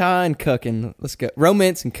 Hentai and cooking. Let's go.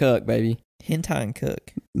 Romance and cook, baby. Hentai and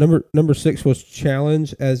cook. Number 6 was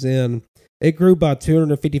challenge, as in it grew by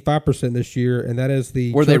 255% this year, and that is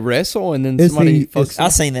the Where they wrestle and then It's somebody the- fucks I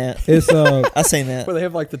them? seen that. it's I seen that. Where they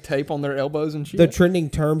have like the tape on their elbows and shit? the trending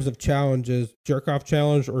terms of challenge is jerk off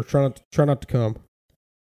challenge or try not to come.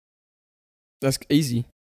 That's easy.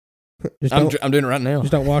 Just I'm don't, doing it right now.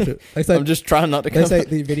 just don't watch it. They say I'm just trying not to they come. say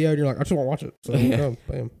the video and you're like, I just want to watch it. So Yeah. come,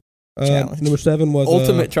 bam. Challenge. Number 7 was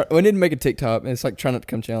Ultimate. We need to make a TikTok, and it's like try not to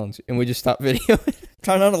come challenge, and we just stop video.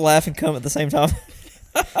 Try not to laugh and come at the same time.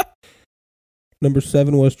 Number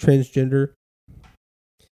 7 was transgender.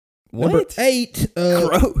 Number What? 8.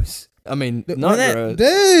 Gross. I mean, not that- gross.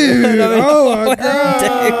 Dude! I mean- Oh my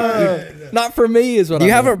god! Not for me, is what Do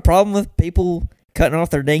you I have mean. a problem with people cutting off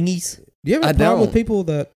their dinghies? Do you have a I problem with don't. people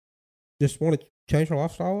that just want to change their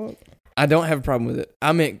lifestyle up? I don't have a problem with it.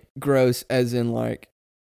 I meant gross, as in like.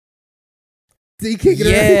 You can't get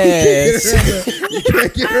Yes. around it. You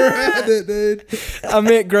can't get around it, dude. I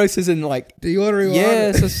meant gross, as in like. Do you want to rewind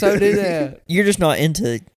Yes, it? I so did that. You're just not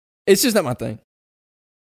into. It's just not my thing.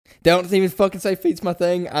 Don't even fucking say feet's my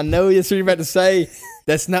thing. I know that's what you're about to say.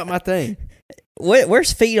 That's not my thing.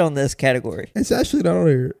 Where's feet on this category? It's actually not on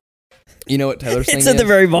here. You know what Taylor's thing It's is? at the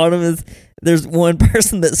very bottom. Is there's one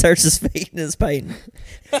person that searches feet and is Peyton.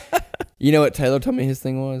 You know what Taylor told me his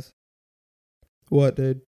thing was? What,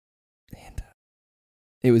 dude? Hentai.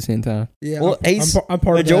 It was hentai. Yeah, Well, he's I'm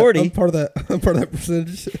part majority. Of that. I'm part of that. I'm part of that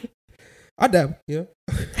percentage. I dab. Yeah.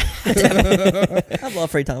 I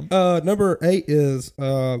love free time. Number 8 is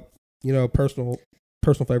personal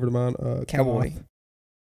favorite of mine. Cowboy. Goth.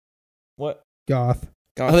 What? Goth.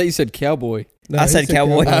 I thought you said cowboy. No, I he said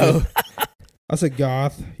cowboy. Oh. I said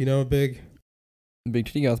goth. Big Big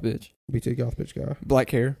titty goth bitch. BT goth bitch guy.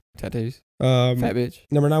 Black hair. Tattoos. Fat Fat bitch.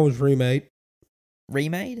 Number 9 was remade,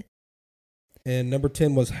 Remade? and number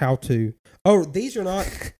 10 was how to. Oh, these are not.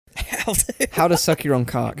 How to? How to suck your own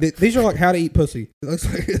cock. These are like how to eat pussy. It looks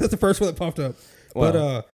like that's the first one that popped up. Wow.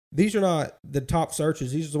 But these are not the top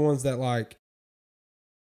searches. These are the ones that like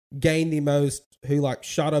gained the most, who like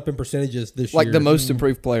shot up in percentages this like year. the most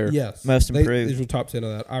improved player. Yes, Most improved. These were top 10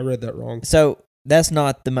 of that. I read that wrong. So that's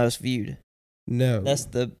not the most viewed. No, That's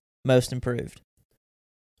the most improved.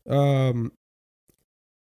 Here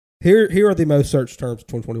are the most searched terms of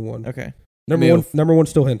 2021. Okay. Number one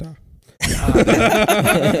still hentai.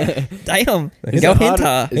 Damn. Is Go it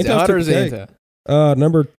hentai. Is it Hentai's hot or is took it the hentai?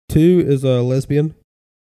 Number 2 is a lesbian.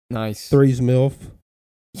 Nice. 3 is MILF.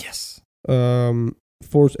 Yes. 4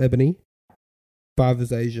 is ebony. 5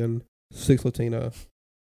 is Asian. 6 Latina.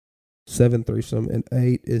 7 threesome, and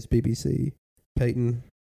 8 is BBC. Peyton,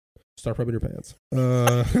 start rubbing your pants.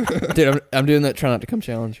 Dude, I'm doing that try not to come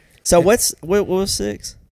challenge. So what was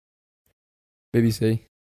 6? BBC.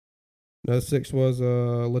 No, 6 was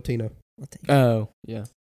Latino. Oh, yeah.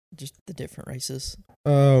 Just the different races.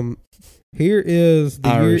 Here is the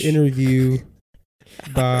Irish. year interview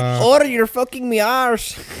by. Order, you're fucking me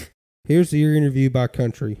Irish. Here's the year interview by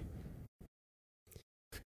country.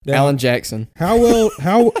 Now, Alan Jackson.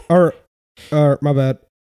 My bad.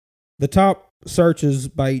 The top searches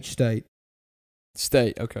by each state.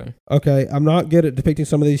 State, okay. Okay, I'm not good at depicting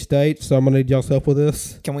some of these states, so I'm gonna need y'all's help with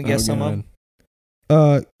this. Can we guess Oh, some of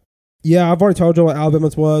God. them? Yeah, I've already told you what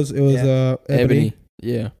Alabama's was. It was Yeah. ebony.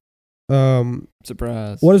 Yeah.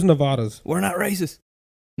 Surprise. What is Nevada's? We're not racist.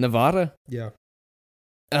 Nevada? Yeah.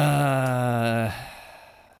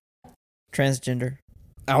 Transgender.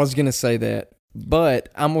 I was going to say that, but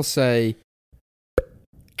I'm going to say.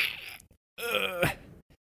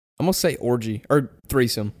 I'm going to say orgy or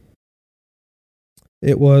threesome.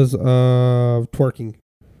 It was twerking.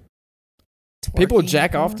 People Twerking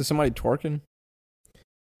jack off porn? to somebody twerking.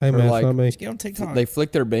 Hey Or man, like- it's not me. Just get on TikTok. They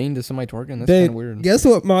flick their bean to somebody twerking. That's Dude, kind of weird. guess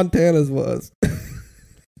what Montana's was?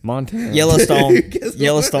 Montana. Yellowstone. Guess what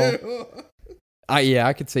Yellowstone. it was?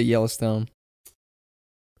 I could say Yellowstone.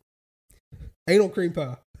 Anal cream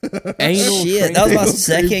pie. Anal Shit, cream that was my pie.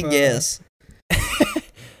 second guess.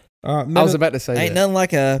 All right, I was about to say Ain't that. nothing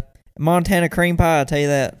like a Montana cream pie, I tell you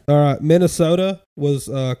that. All right, Minnesota was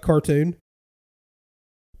cartoon.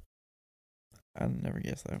 I never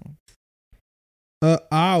guessed that one.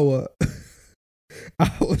 Iowa.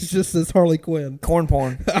 I was just as Harley Quinn. Corn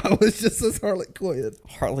porn. I was just as Harley Quinn.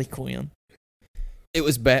 Harley Quinn. It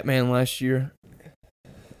was Batman last year.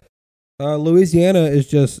 Louisiana is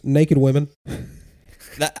just naked women.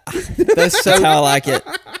 That's so. That's how I like it.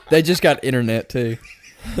 They just got internet too.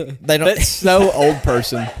 They don't. That's so old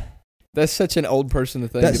person. That's such an old person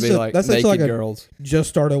thing That's to be such- like that's such naked like a- girls. Just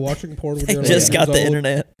started watching porn. When They they were just like got years the old.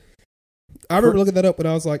 internet. I remember looking that up when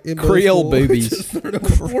I was like in middle Creole school. boobies. Just started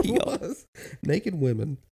what porn Creole. was. Naked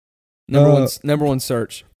women. Number one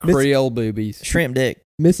search. Miss- Creole boobies. Shrimp dick.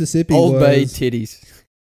 Mississippi Old was Bay titties.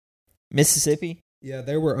 Mississippi. yeah,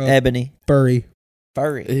 they were Ebony. furry.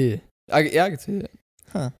 Furry. Yeah, I can see it.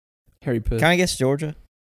 Huh. Harry Puss. Can I guess Georgia?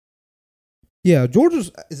 Yeah,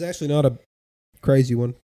 Georgia's is actually not a crazy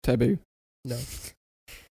one. Taboo. No,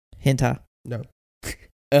 Hentai. no,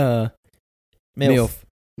 MILF. MILF.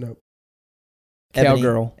 no, Ebony.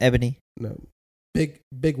 Cowgirl. Ebony. no.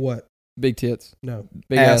 Big what? Big tits. No.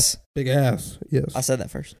 Big ass. Big ass. Yes. I said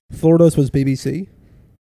that first. Florida's was BBC.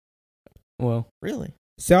 Well, Really?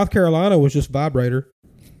 South Carolina was just vibrator.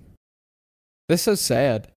 that's so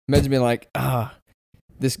sad. Imagine being like,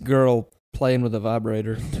 this girl playing with a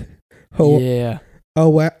vibrator. Ho- Yeah. Oh,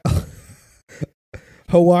 wow.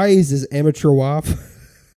 Hawaii's is amateur wife.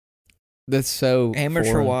 That's so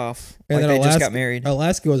Amateur foreign. wife. And Like then they just got married.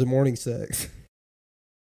 Alaska was morning sex.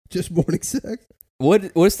 Just morning sex. What's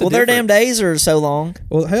the Well, their difference? damn days are so long.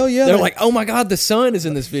 Well, hell yeah. They're like, oh my god, the sun is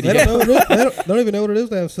in this they video. don't, know, they don't even know what it is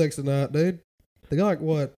to have sex at night, dude. They got like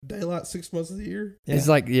what? Daylight 6 months of the year? It's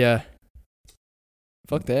like, yeah.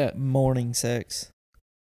 Fuck that. Morning sex.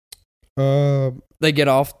 They get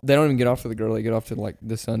off. They don't even get off to the girl. They get off to like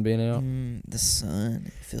the sun being out. The sun.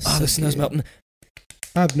 It feels Oh, so the snow's good. melting.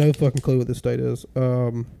 I have no fucking clue what this state is.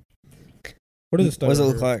 What is this state? What does it right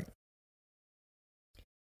look here? like?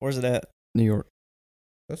 Where's it at? New York.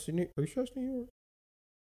 That's New Are you sure it's New York?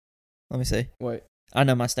 Let me see. Wait. I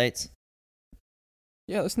know my states.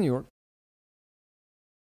 Yeah, that's New York.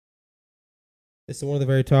 It's the one at the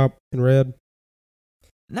very top in red.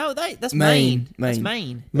 No, that's Maine. Maine. That's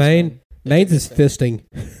Maine. Maine. Maine. Maine's is fisting.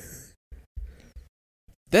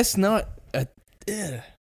 That's not a. Ugh.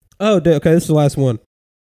 Oh, okay. This is the last one.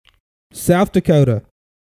 South Dakota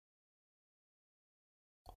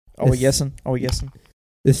Are we It's- guessing? Are we guessing?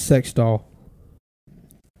 is sex doll.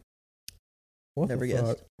 What Never the guessed.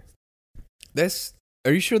 fuck? That's.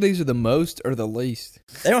 Are you sure these are the most or the least?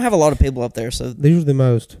 They don't have a lot of people up there, so These are the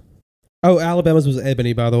most. Oh, Alabama's was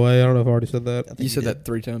ebony, by the way. I don't know if I already said that. I think You said did. that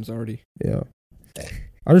 3 times already. Yeah.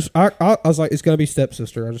 I was like, it's gonna be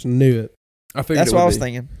stepsister. I just knew it. I figured That's it what would I was be.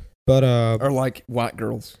 thinking. But Or like white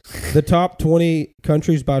girls. the top 20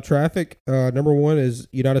 countries by traffic. Number 1 is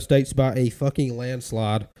United States by a fucking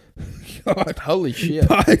landslide. God, Holy shit.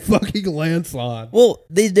 by a fucking landslide. Well,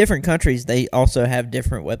 these different countries, they also have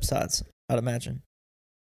different websites, I'd imagine.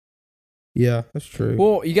 Yeah, that's true.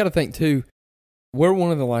 Well, you got to think too. We're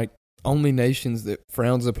one of the like only nations that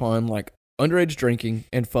frowns upon like underage drinking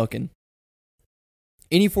and fucking.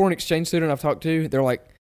 Any foreign exchange student I've talked to, they're like,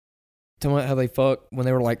 talking about how they fuck when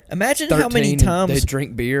they were like Imagine 13 how many and times they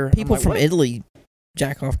drink beer. I'm people like, from what? Italy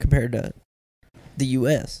jack off compared to the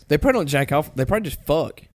U.S. They probably don't jack off. They probably just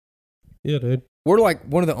fuck. Yeah, dude. We're like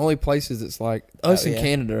one of the only places that's like us Oh, in yeah.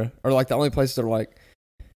 Canada are like the only places that are like,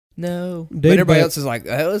 no. Dude, but everybody but- else is like,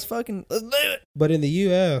 oh, let's do it. But in the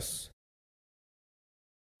U.S.,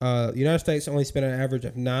 the United States only spent an average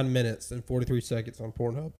of 9 minutes and 43 seconds on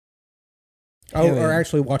Pornhub. Oh, Yeah, or man.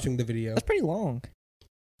 actually watching the video. That's pretty long.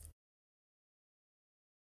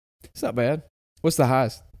 It's not bad. What's the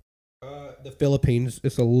highest? The Philippines,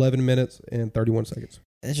 it's 11 minutes and 31 seconds.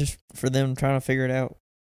 It's just for them trying to figure it out.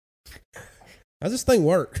 How's this thing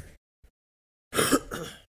work?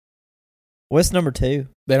 What's number 2?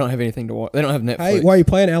 They don't have anything to watch. They don't have Netflix. Hey, while you're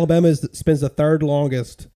playing, Alabama spends the third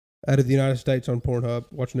longest out of the United States on Pornhub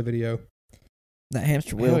watching the video. That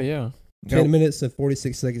hamster wheel. Hell yeah. 10 minutes and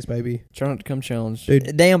 46 seconds, baby. Try not to come challenge. Dude,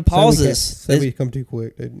 It damn say we can't- pauses. Say we come too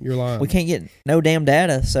quick, dude. You're lying. We can't get no damn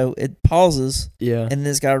data, so it pauses, Yeah. and then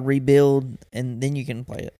it's got to rebuild, and then you can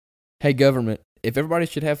play it. Hey, government, if everybody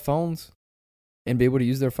should have phones and be able to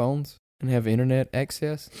use their phones and have internet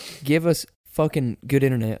access, give us fucking good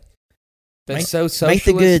internet. That's Make- so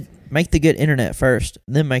socialist. Make the good internet first,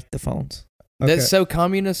 then make the phones. Okay. That's so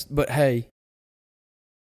communist, but hey,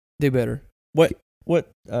 do better. What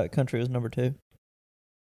country was number 2?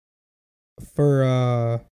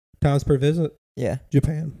 For times per visit, Yeah,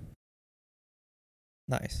 Japan.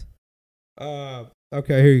 nice.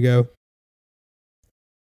 Okay, here you go.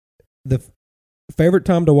 The favorite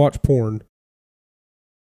time to watch porn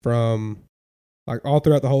from like all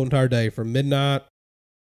throughout the whole entire day, from midnight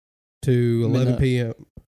to 11 Midnight. p.m.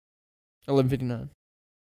 11:59.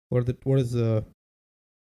 What is the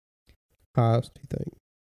highest? Do you think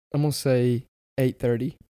I'm gonna say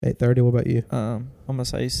 8:30. 8:30? What about you? I'm gonna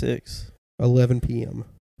say 6. 11 p.m.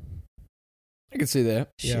 I can see that.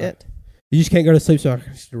 Yeah. Shit. You just can't go to sleep, so I just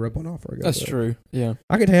need to rub one off. Or I go That's to bed. true. Yeah,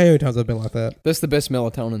 I can tell you how many times I've been like that. that's the best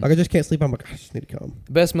melatonin. Like I just can't sleep. I'm like, I just need to come.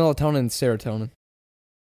 The best melatonin is serotonin.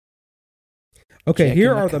 Okay, Checking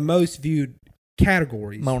here my are the most viewed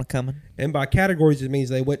categories. Mona coming. And by categories, it means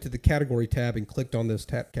they went to the category tab and clicked on this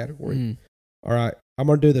tab category. Mm. All right, I'm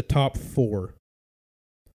going to do the top 4.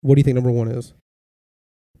 What do you think number 1 is?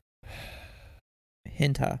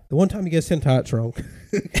 Hentai. The one time you guess hentai, it's wrong.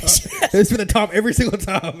 It's been the top every single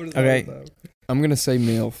time. Okay. I'm gonna say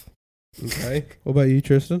MILF. Okay. What about you,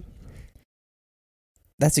 Tristan?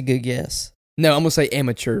 That's a good guess. No, I'm gonna say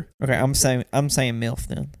amateur. Okay, I'm saying MILF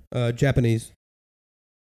then. Japanese.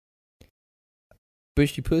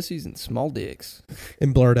 bushy pussies and small dicks.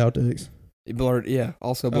 And blurred out dicks.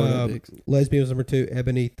 Also blurred out dicks. Lesbian was number 2,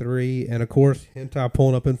 Ebony 3, and of course, hentai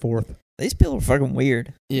pulling up in 4th. These people are fucking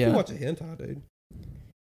weird. You Yeah. watch a hentai, dude.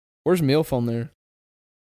 Where's MILF on there?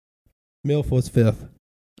 MILF was 5th.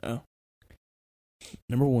 Oh.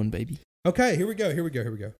 Number 1, baby. Okay, here we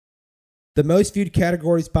go. The most viewed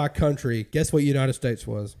categories by country. Guess what United States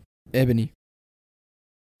was? Ebony.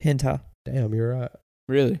 Hentai. Damn, you're right.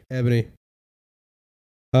 Really? Ebony.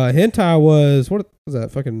 Hentai was, what was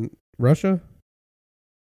that, fucking Russia?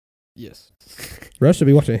 Yes. Russia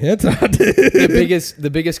be watching hentai, dude. The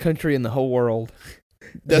biggest country in the whole world.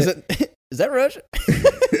 Is that Russia?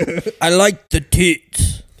 I like the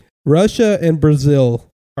tits. Russia and Brazil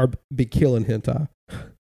be killing hentai.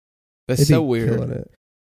 That's They so be weird. Killing it.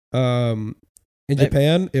 In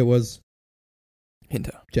Japan, it was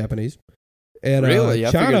Hentai. Japanese. And Really?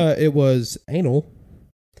 I China, it was anal.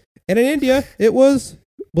 And in India, it was,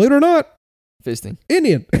 believe it or not, Fisting.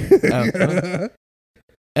 Indian. Oh.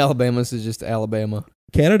 Alabama's is just Alabama.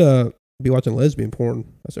 Canada be watching lesbian porn.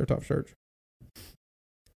 That's their top search.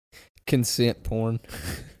 Consent porn.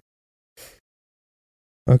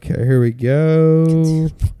 Okay, here we go.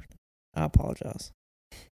 I apologize.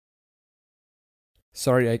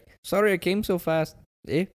 Sorry, I came so fast.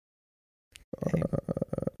 Eh?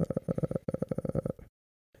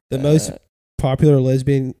 The most popular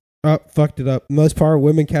lesbian. Oh, fucked it up. Most popular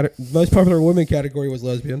women category was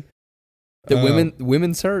lesbian. The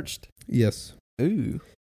women searched. Yes. Ooh.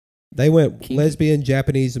 They went Kinky. lesbian,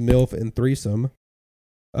 Japanese, MILF, and threesome.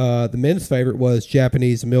 The men's favorite was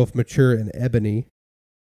Japanese, MILF, mature, and ebony.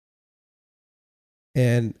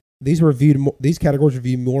 And these were viewed. These categories were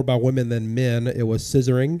viewed more by women than men. It was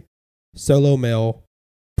scissoring, solo male,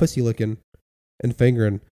 pussy licking, and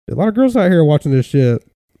fingering. A lot of girls out here watching this shit.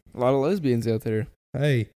 A lot of lesbians out there.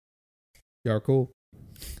 Hey, y'all are cool.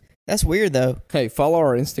 That's weird though. Hey, follow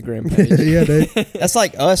our Instagram page. Yeah, dude. That's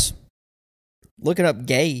like us looking up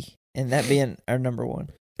gay and that being our number one.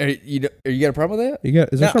 You got a problem with that? You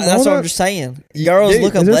got? Is there No, something that's wrong with what I'm that? just saying. Girls dude,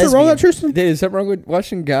 look up Is there something wrong with that, lesbian. Tristan? Dude, is something wrong with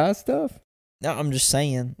watching guy stuff? No, I'm just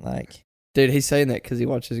saying. Like, Dude, he's saying that because he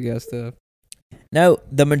watches guy stuff. no,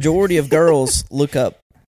 the majority of girls look up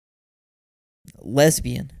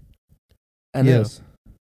lesbian. I know. Yes.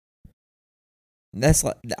 That's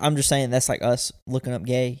like, I'm just saying that's like us looking up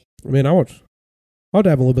gay. I mean, I'd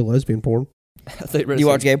have a little bit of lesbian porn. I think You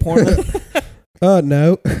watch gay porn?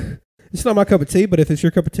 No. It's not my cup of tea, but if it's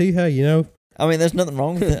your cup of tea, hey, you know. I mean, there's nothing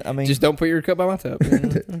wrong with it. I mean, Just don't put your cup by my tub.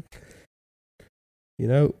 You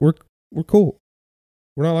know, we're cool.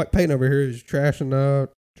 We're not like Peyton over here who's trashing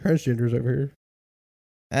transgenders over here.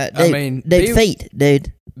 dude, I mean, dude, feet,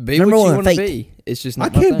 dude. be Number what you one, want to fate. be. It's just I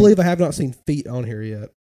not my can't thing. believe I have not seen feet on here yet.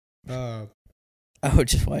 Oh,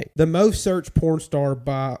 just wait. The most searched porn star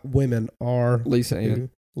by women are Lisa Ann.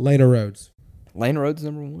 Lana Rhodes. Lane Rhodes is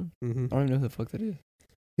number one. Mm-hmm. I don't even know who the fuck that is.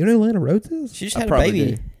 You know who Lana Rhodes is? She just I had a probably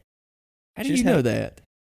baby do. How do She you just know had- that?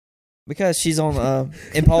 because she's on What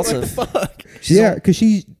the Impulsive. fuck? She's Yeah, on- because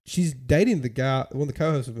she's dating the guy, one of the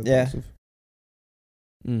co-hosts of Yeah.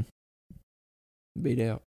 Impulsive. Beat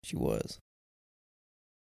out. she was.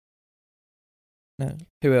 No,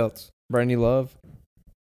 Who else? Brandy Love.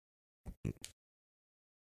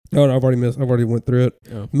 Oh, no, I've already went through it.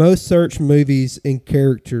 Oh. Most searched movies and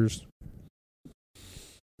characters.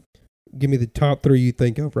 Give me the top 3 you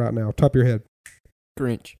think of right now. Top of your head.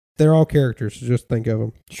 Grinch. They're all characters, so just think of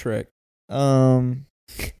them. Shrek. 2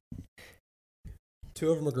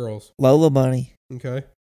 of them are girls. Lola Bunny Okay.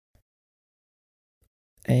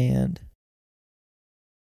 and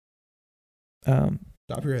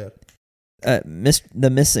Top of your head.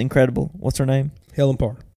 Miss Incredible. What's her name? Helen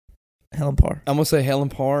Parr. Helen Parr. I'm gonna say Helen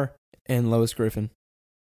Parr and Lois Griffin.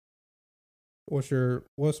 What's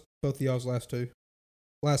both of y'all's last 2?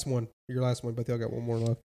 Last one. Your last one. Both of y'all got one more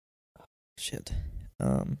left. Shit.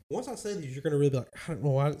 Once I say these, you're going to really be like, I don't know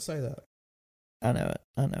why I didn't say that. I know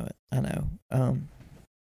it. I know.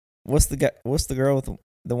 What's the guy? What's the girl with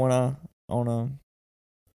the one eye on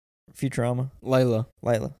Futurama? Layla.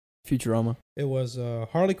 Futurama. It was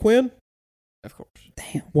Harley Quinn, Of course.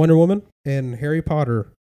 Damn, Wonder Woman, and Harry Potter.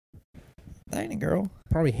 that ain't a girl.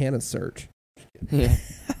 Probably Hannah's search. Yeah.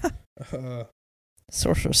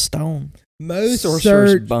 Sorcerer's Stone. Most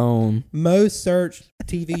Sorcerer's searched Bone.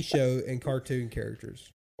 TV show and cartoon characters.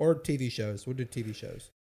 Or TV shows. We'll do TV shows.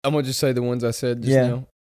 I'm gonna just say the ones I said just Yeah. now.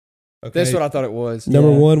 Okay. That's what I thought it was. Number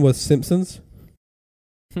Yeah. 1 was Simpsons.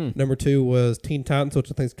 Hmm. Number 2 was Teen Titans, which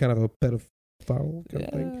I think is kind of a pedophile kind of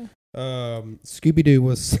thing. Yeah. Scooby-Doo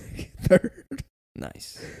was 3rd.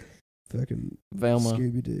 Nice. fucking Velma.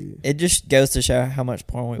 Scooby Doo. It just goes to show how much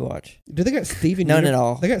porn we watch. Do they got Steven? None at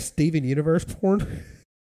all. They got Steven Universe porn.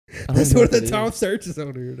 I don't That's know one of what the that top is. searches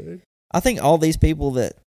on here, dude. I think all these people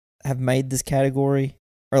that have made this category,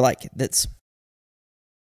 or like that's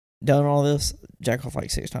done all this, jack off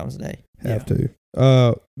like 6 times a day. Have to.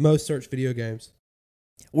 Most searched video games.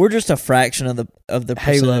 We're just a fraction of the Halo.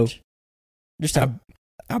 percentage. Just a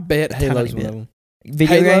I bet Tiny Halo's one bit. of them. video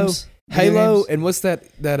Halo. games. Halo, games? and what's that?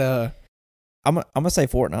 I'm gonna say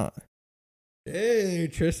Fortnite. Hey,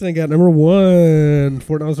 Tristan got number 1.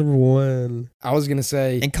 Fortnite's number 1. I was gonna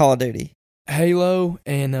say And Call of Duty. Halo,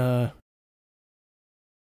 and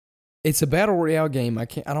it's a battle royale game. I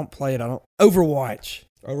don't play it. Overwatch.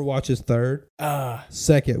 Overwatch is 3rd.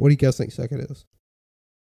 2nd. What do you guys think 2nd is?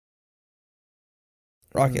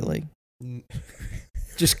 Rocket League.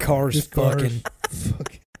 Just cars. Just cars.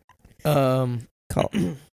 fucking. Fuck.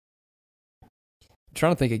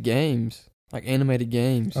 Trying to think of games, like animated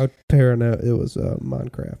games. I'll tear it out. It was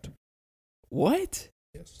Minecraft. What?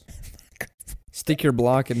 Yes. Stick your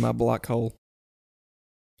block in my block hole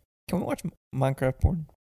Can we watch Minecraft porn?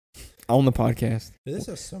 on the podcast. This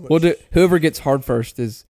is so much. We'll do. Whoever gets hard first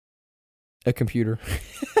is a computer.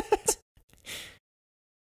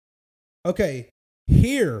 Okay,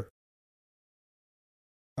 here.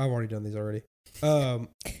 I've already done these already.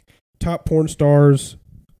 Top porn stars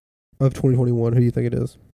of 2021. Who do you think it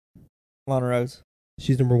is? Lana Rhodes.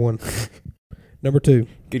 She's number 1. Number 2,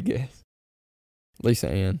 Good guess. Lisa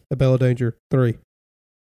Ann, Abella Danger. 3,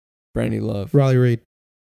 Brandy Love, Riley Reid.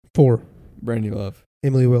 4, Brandy Love.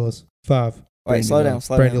 Emily Willis. 5, Wait, Brandy slow down, Love.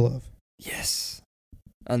 slow Brandy down. Love. Yes,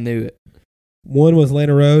 I knew it. 1 was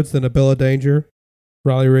Lana Rhodes, then Abella Danger,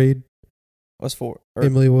 Riley Reid, What's 4? Or,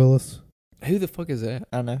 Emily Willis. Who the fuck is that?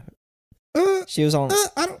 I know. Uh, She was on.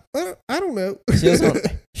 I don't know. She was on.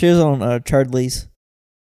 She was on Chardley's.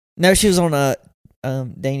 No, she was on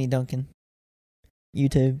Danny Duncan.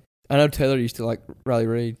 YouTube. I know Taylor used to like Riley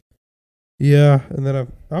Reid. Yeah, and then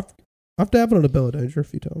I've dabbled in Abella Danger a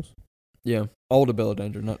few times. Yeah, old Abella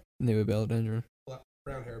Danger, not new Abella Danger.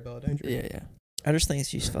 Brown hair Abella Danger. Yeah, yeah. I just think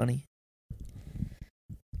she's funny.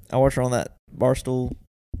 I watched her on that Barstool.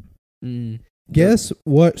 Guess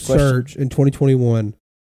what Question. search in 2021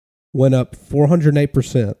 went up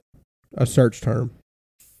 408%? A search term.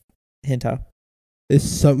 Hentai. It's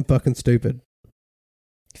something fucking stupid.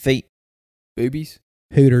 Feet. Boobies.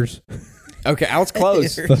 Hooters. Okay, I was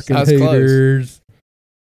close. Hooters. Fucking I was close. Hooters.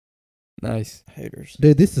 Nice. Hooters.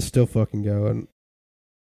 Dude, this is still fucking going.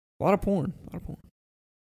 A lot of porn. A lot of porn.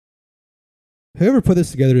 Whoever put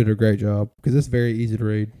this together did a great job because it's very easy to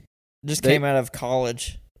read. Just They- came out of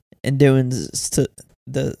college and doing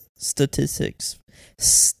the statistics.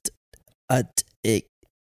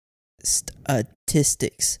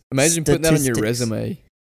 Statistics. Imagine putting that on your Statistics resume.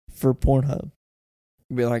 for Pornhub.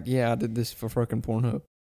 You'd be like, yeah, I did this for fucking Pornhub.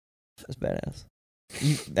 That's badass.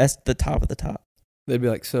 That's the top of the top. They'd be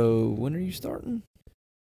like, so when are you starting?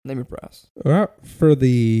 Name your price. All right, for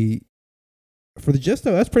the gist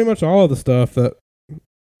though, that's pretty much all of the stuff that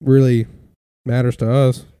really matters to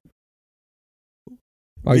us.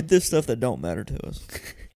 Like- Read this stuff that don't matter to us.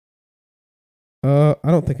 I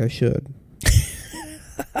don't think I should.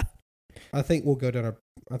 I think we'll go down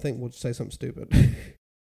I think we'll say something stupid.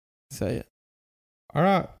 Say it. All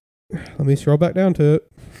right, let me scroll back down to it.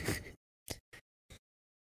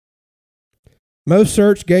 Most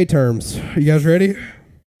searched gay terms. Are you guys ready?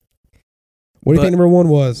 What do you think number 1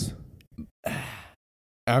 was?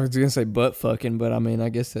 I was gonna say butt fucking, but I mean, I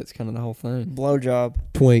guess that's kind of the whole thing. Blowjob.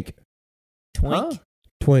 Twink. Twink. Huh?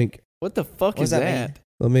 Twink. What the fuck What is does that that? mean?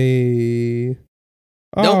 Let me.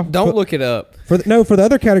 Don't look it up. for the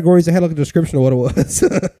other categories. They had like a description of what it was.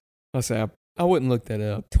 I say I wouldn't look that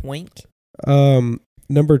up. Twink.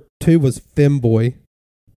 Number 2 was femboy.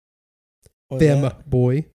 What is Fem that?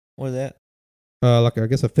 boy. What is that? Like I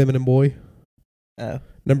guess a feminine boy. Oh.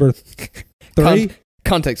 Number 3.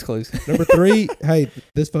 Context clues. Number 3. Hey,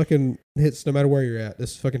 this fucking hits no matter where you're at.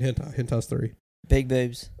 This is fucking hentai. Hentai's 3. Big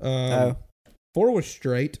boobs. 4 was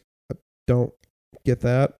straight. I don't get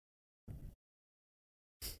that.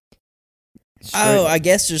 Oh, I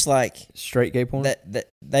guess just like straight gay porn. that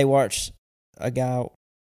they watch a guy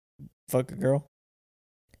fuck a girl.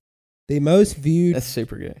 The most viewed That's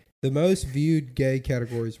super gay. gay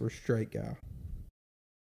categories were straight guy.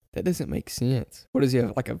 That doesn't make sense. What does he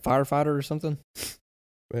have? Like a firefighter or something?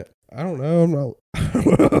 I don't know. I'm not. I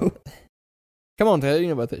don't know. Come on, Taylor, you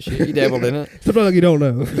know about that shit. You dabbled in it. Something like you don't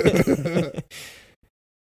know.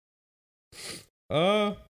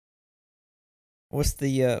 What's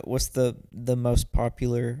the most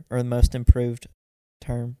popular or the most improved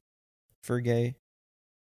term for gay?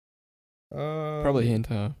 Probably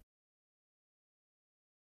hentai.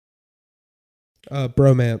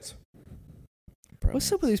 Bromance.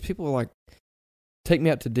 What's up with these people who, like, take me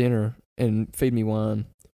out to dinner and feed me wine?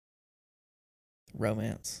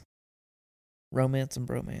 Romance and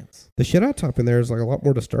bromance. The shit I type in there is like a lot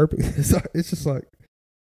more disturbing. It's just like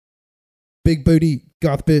big booty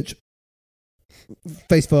goth bitch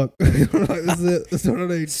face fuck. Like, that's it. That's what I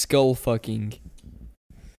need. Skull fucking.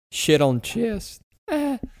 Shit on chest.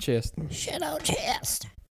 Chest. Shit on chest.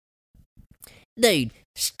 Dude,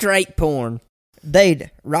 straight porn. Dude,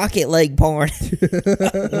 rocket leg porn.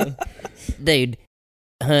 Dude,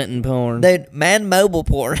 hunting porn. Dude, man mobile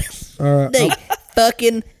porn. All right, Dude,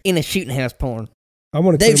 fucking in a shooting house porn. I'm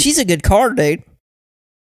gonna. Dude, she's a good card, dude.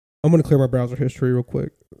 I'm gonna clear my browser history real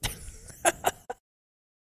quick.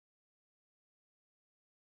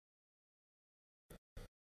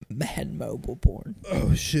 Man mobile porn.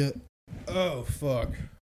 Oh shit. Oh fuck.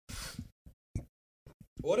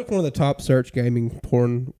 What if one of the top search gaming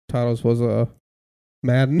porn titles was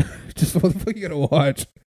Madden? Just what the fuck you gotta watch?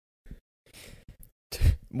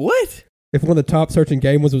 What? If one of the top searching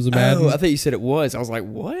game was a Madden. Oh, I thought you said it was. I was like,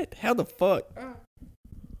 what? How the fuck?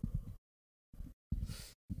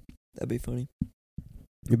 That'd be funny.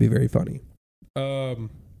 It'd be very funny.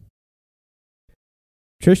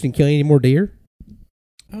 Tristan, kill any more deer?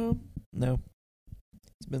 No.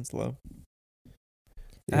 It's been slow.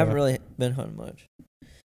 Yeah. I haven't really been hunting much.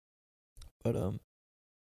 But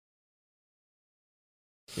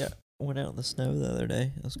yeah, I went out in the snow the other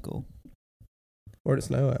day. That was cool. Where'd it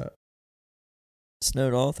snow at? It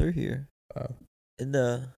snowed all through here. Oh. And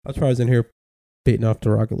I was probably in here beating off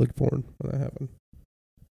the Rocket League porn when that happened.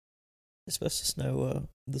 it's supposed to snow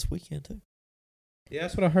this weekend too. Yeah,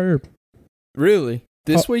 that's what I heard. Really?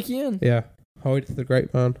 This weekend? Yeah. I waited to the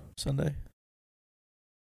grapevine. Sunday.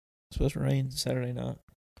 It's supposed to rain Saturday night.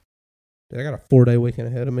 Dude, I got a 4-day weekend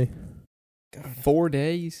ahead of me. God. 4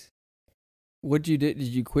 days? What'd you do? Did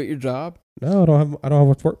you quit your job? No, I don't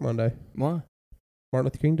have to work Monday. Why? Martin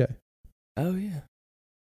Luther King Day. Oh, yeah.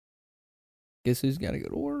 Guess who's got to go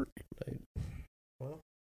to work? Well,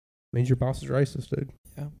 means your boss is racist, dude.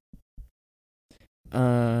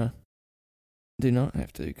 Do not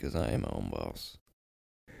have to because I am my own boss.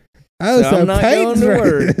 Oh, So I'm not going to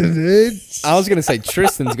work. dude. I was going to say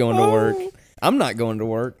Tristan's going to work. I'm not going to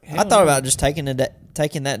work. I thought about just taking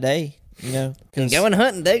that day, you know. Going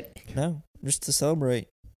hunting, dude. No, just to celebrate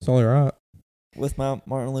It's only right. with my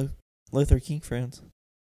Martin Luther King friends.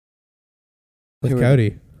 With Who are-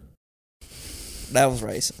 Cody. That was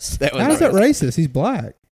racist. That was How's that racist? He's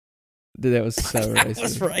black. Dude, that was so That racist.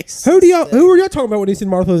 was racist. Who were y'all talking about when he said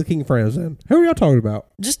Martin Luther King friends then? Who were y'all talking about?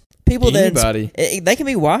 Just people that Anybody. they can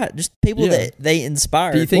be white. Just people Yeah. that they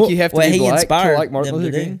inspire. Do you think you have to Well, be he black to inspired like Martin them to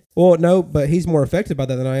Luther do. King? Well, no, but he's more affected by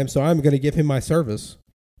that than I am, so I'm going to give him my service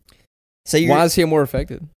So you're Why is he more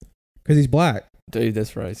affected? because he's black. Dude,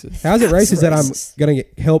 that's racist. How's it That's racist that I'm racist. going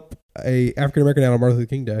to help a African American out on Martin Luther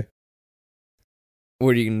King Day? What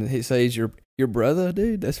are you going to say? He's your brother,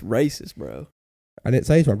 dude? That's racist, bro. I didn't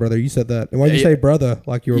say he's my brother. You said that. And why did you Yeah. say brother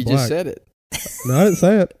like you were You black? just said it. No, I didn't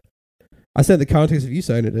say it. I said the context of you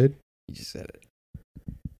saying it, dude. You just said it.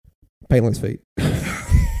 Painless feet.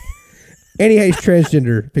 And he hates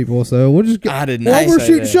transgender people, so we'll just get. I did While not we're say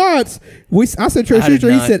shooting that. shots, I said I did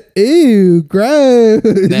transgender. He not. said, "Ew, gross."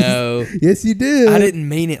 No. Yes, you did. I didn't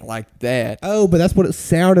mean it like that. Oh, but that's what it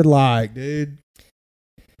sounded like, dude.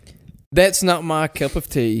 That's not my cup of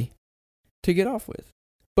tea to get off with.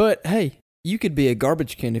 But hey, you could be a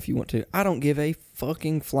garbage can if you want to. I don't give a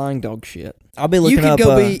fucking flying dog shit. I'll be You looking could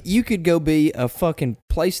up. you could go be a fucking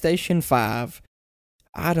PlayStation 5.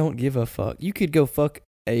 I don't give a fuck. You could go fuck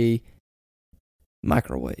a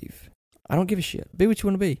microwave. I don't give a shit. Be what you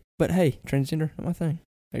want to be. But hey, transgender, not my thing.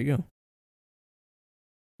 There you go.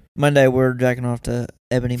 Monday we're jacking off to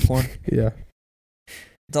ebony porn. Yeah,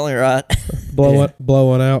 It's only right. blow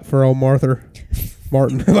one out for old Martin.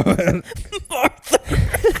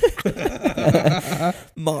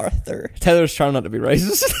 Martha. Taylor's trying not to be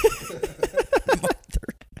racist.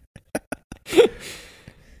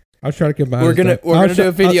 I was trying to combine. we're gonna do a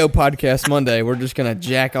video video podcast Monday. We're just gonna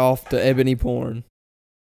jack off to ebony porn.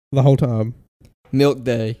 the whole time. Milk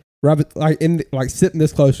day. Rabbit, like sitting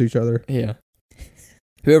this close to each other. Yeah.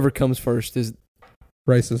 Whoever comes first is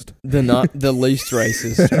Racist. the least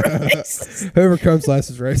racist. Whoever comes last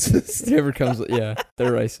is racist. Whoever comes, yeah,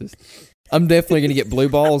 they're racist. I'm definitely gonna get blue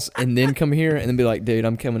balls and then come here and then be like, dude,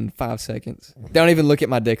 I'm coming in 5 seconds. Don't even look at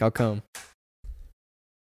my dick. I'll come.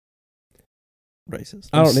 Racist.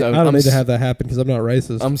 I don't I'm need to s- have that happen because I'm not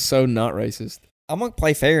racist. I'm so not racist. I'm gonna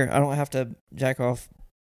play fair. I don't have to jack off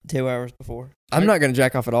 2 hours before. I'm not gonna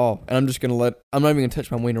jack off at all, and I'm just gonna I'm not even gonna touch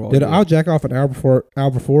my wiener while Dude, I do I'll it. jack off an hour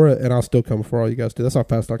before it, and I'll still come before all you guys do. That's how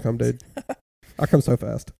fast I come, dude. I come so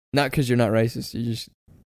fast. Not because you're not racist. You just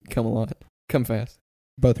come a lot. Come fast.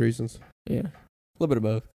 Both reasons. Yeah. A little bit of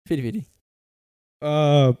both. 50-50.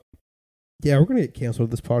 Yeah, we're gonna get canceled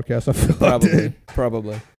with this podcast. I feel Probably. like, dude.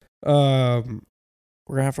 Probably.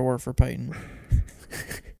 We're gonna have to work for Peyton.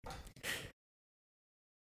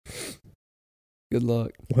 Good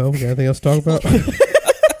luck. Well, we got anything else to talk about?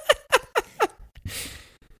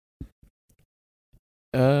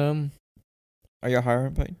 Are y'all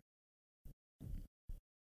hiring Peyton?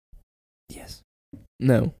 Yes.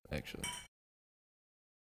 No, actually.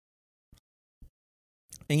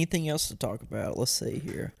 Anything else to talk about? Let's see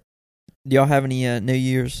here. Do y'all have any New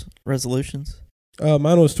Year's resolutions?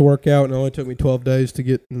 Mine was to work out, and it only took me 12 days to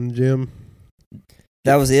get in the gym.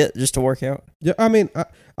 That was it, just to work out? Yeah, I mean,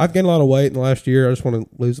 I've gained a lot of weight in the last year. I just want to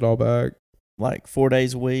lose it all back. Like 4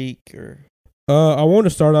 days a week, or? I wanted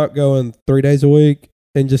to start out going 3 days a week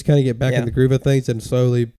and just kind of get back Yeah. in the groove of things, and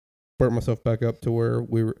slowly work myself back up to where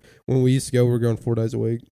we were when we used to go. We were going 4 days a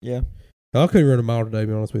week. Yeah. I couldn't even run a mile today. To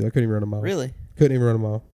be honest with you, I couldn't even run a mile. Really? Couldn't even run a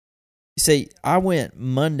mile. See, I went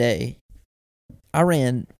Monday. I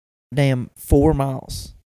ran damn 4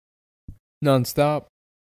 miles Non-stop.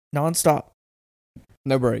 nonstop,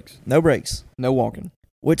 No breaks. no breaks. No walking.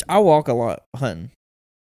 Which I walk a lot hunting,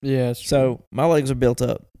 Yeah. so my legs are built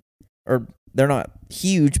up, or they're not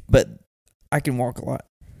huge, but I can walk a lot.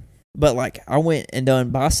 But like I went and done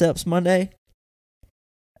biceps Monday.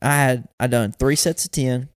 I done 3 sets of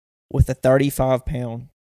 10 with a 35-pound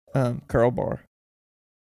curl bar.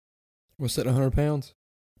 What's that, 100 pounds?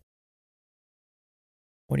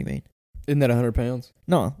 What do you mean? Isn't that 100 pounds?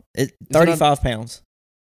 No, it Is it not- 35 pounds.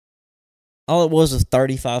 All it was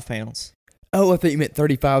 35 pounds. Oh, I thought you meant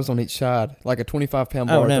 35s on each side. Like a 25-pound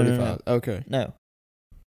bar. Oh, no, no, 35. Okay. No.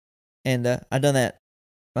 And I done that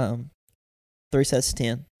 3 sets of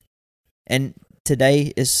 10. And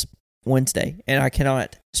today is Wednesday, and I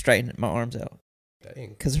cannot straighten my arms out Dang.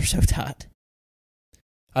 because they're so tight.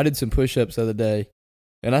 I did some push-ups the other day,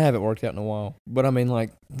 and I haven't worked out in a while. But I mean,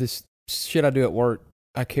 like, this shit I do at work,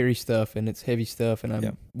 I carry stuff, and it's heavy stuff, and I'm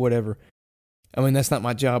Yeah. whatever. I mean, that's not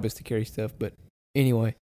my job is to carry stuff, but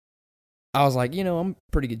anyway. I was like, I'm in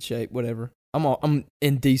pretty good shape, whatever. I'm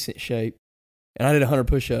in decent shape. And I did 100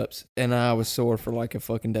 push-ups, and I was sore for like a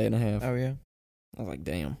fucking day and a half. Oh, yeah. I was like,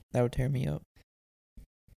 damn. That would tear me up.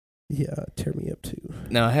 Yeah, tear me up too.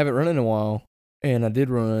 Now, I haven't run in a while, and I did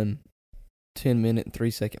run 10-minute and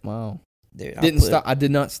 3-second mile. Dude, I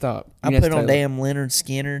did not stop. I You can put ask on Taylor. damn Leonard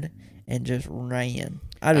Skinner and just ran.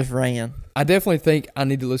 I just ran. I definitely think I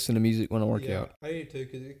need to listen to music when I work out. I need to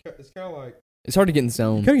because it's kind of like It's hard to get in the you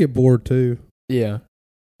zone. kind of get bored too. Yeah.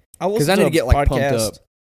 I Because listen I need to to a get like pumped podcast. up.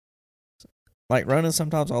 Like running,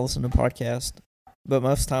 sometimes I'll listen to podcast, but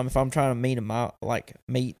most of the time, if I'm trying to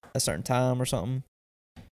meet a certain time or something,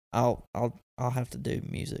 I'll have to do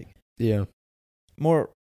music. Yeah.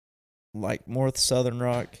 More Southern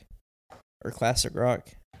rock or classic rock.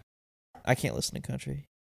 I can't listen to country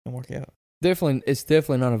and work out. It's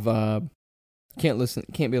definitely not a vibe.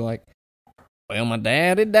 Can't be like, well, my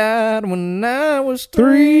daddy died when I was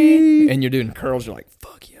 3. And you're doing curls, you're like,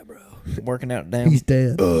 fuck yeah, bro. Working out down. He's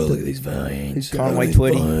dead. Oh, look at these veins. He's Conway These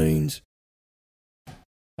Twitty. veins.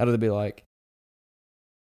 How do they be like?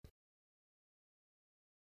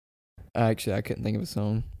 Actually, I couldn't think of a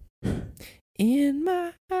song. In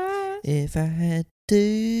my eyes. If I had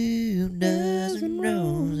 2 dozen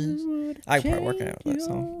roses, I could probably work out with that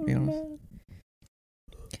song, to be honest.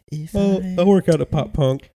 If I work out at pop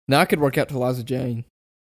punk. Now I could work out to Liza Jane.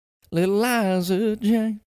 Little Liza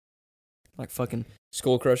Jane. Like fucking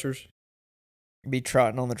Skull Crushers. be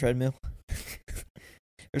trotting on the treadmill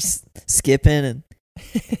or skipping and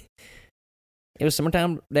It was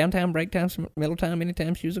summertime, downtown, break time, middle time,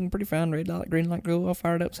 anytime. She was looking pretty fine. Red light, green light, go all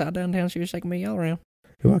fired up, side downtown. She was shaking me all around.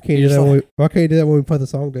 Why can't you do that? Why can't you do that when we play the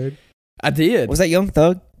song, dude? I did. was that Young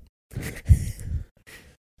Thug? I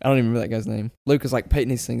don't even remember that guy's name. Luke was like, Peyton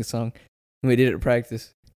needs to sing a song. And we did it at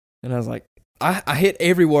practice. And I was like, I hit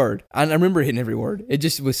every word. I remember hitting every word. It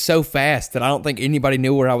just was so fast that I don't think anybody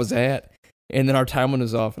knew where I was at. And then our timing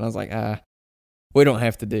was off. And I was like, we don't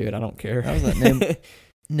have to do it. I don't care. That was that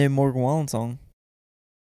new Morgan Wallen song.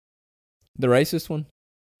 The racist one?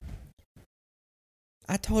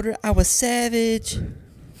 I told her I was savage.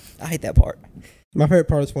 I hate that part. My favorite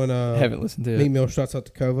part is when I haven't listened to Meek it. Mill shouts out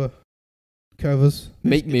to Covas.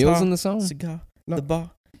 Meek Mill's Guitar, in the song? Cigar, No. the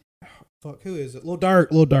bar, Fuck, who is it? Lil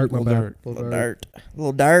Durk. Lil Durk, my Lil bad. Durk. Lil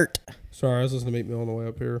little dirt. Sorry, I was listening to Meek Mill on the way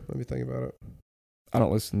up here. Let me think about it. I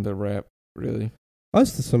don't listen to rap, really. I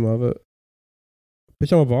listened to some of it.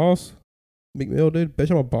 Bitch, I'm a boss. Meek Mill, dude. Bitch,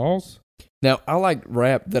 I'm a boss. Now, I like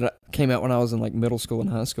rap that came out when I was in like middle school and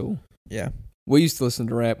high school. Yeah. We used to listen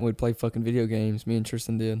to rap and we'd play fucking video games. Me and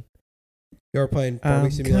Tristan did. You ever playing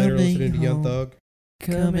Farming Simulator listening to Young Thug?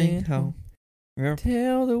 Coming home. Remember?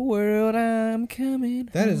 Tell the world I'm coming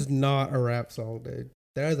That home. is not a rap song, dude.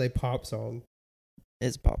 That is a pop song.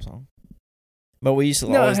 It's a pop song. But we used to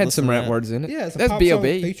No, it always had listen some to rap that. words in it. Yeah, it's a That's pop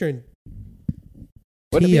B.O.B. song featuring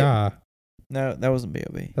What T.I. No, that wasn't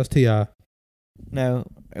B.O.B. That's T.I. No,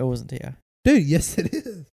 it wasn't T.I. Dude, yes it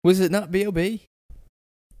is. Was it not B.O.B.?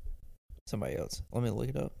 Somebody else. Let me look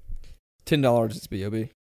it up. $10 it's B.O.B.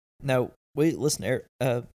 No, we listen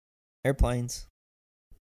to Airplanes.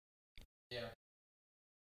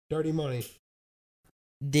 Dirty Money.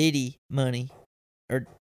 Diddy Money. Or,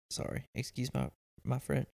 sorry, excuse my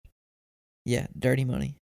French. Yeah, Dirty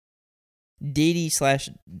Money.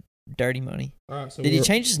 Diddy/Dirty Money. All right, so Did he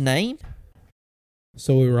change his name?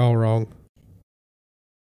 So we were all wrong.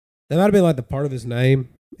 That might have been like the part of his name,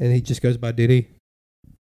 and he just goes by Diddy.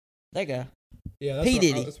 That guy. Yeah, P.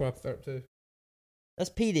 Diddy. That's what I thought too. That's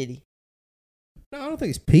P. Diddy. No, I don't think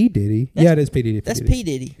it's P. Diddy. That's- Yeah, it is P. Diddy. That's P.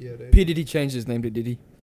 Diddy. Yeah, dude. P. Diddy changed his name to Diddy.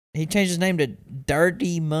 He changed his name to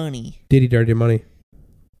Dirty Money. Diddy Dirty Money.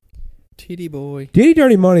 Titty boy. Diddy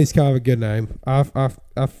Dirty Money is kind of a good name.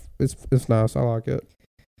 It's nice. I like it.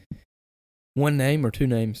 One name or two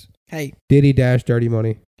names? Hey, Diddy Dash Dirty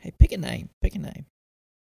Money. hey, pick a name. Pick a name.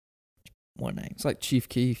 One name. It's like Chief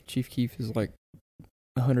Keef. Chief Keef is like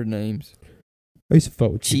 100 names. I used to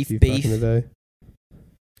fuck with Chief Chief Keef back Beef. in the day.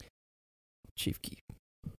 Chief Keef.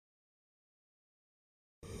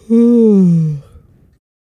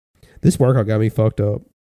 This workout got me fucked up.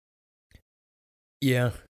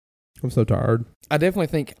 Yeah. I'm so tired. I definitely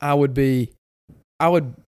think I would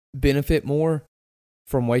benefit more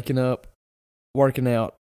from waking up, working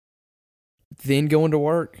out, then going to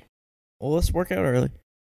work. Well, let's work out early.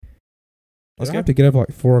 Let's I go. have to get up at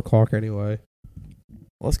like 4 o'clock anyway.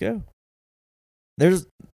 Let's go. There's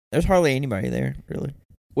hardly anybody there, really.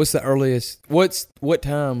 What's the earliest? What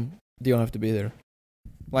time do y'all have to be there?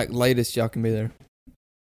 Like latest y'all can be there.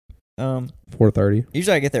 4:30.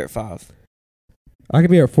 Usually I get there at 5. I can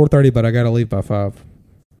be here at 4:30, but I gotta leave by 5.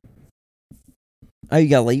 Oh, you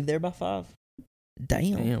gotta leave there by 5?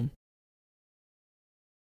 Damn. Damn.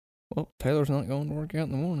 Well, Taylor's not going to work out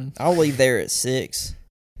in the morning. I'll leave there at 6.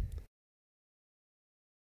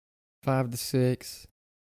 5 to 6. If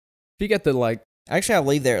you got the like, Actually, I'll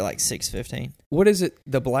leave there at like 6:15. what is it?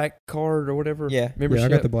 The black card or whatever? Yeah. Membership? Yeah, I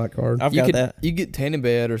got the black card. I've you got could, that. You get tanning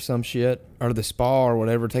bed or some shit, or the spa or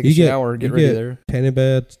whatever. Take a You get- shower, get you ready get- there. Tanning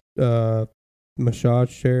beds,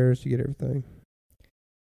 massage chairs. You get everything.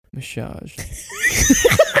 Massage.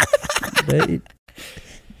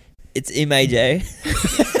 It's MAJ.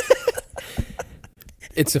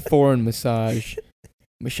 It's a foreign massage.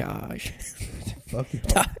 Massage. Fuck you.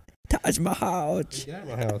 Taj Mahal. Get out of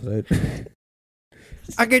my house, dude.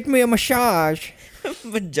 I get me a massage.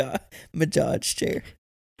 Massage chair.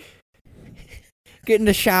 Get in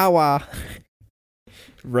the shower.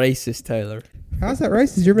 Racist, Taylor. How's that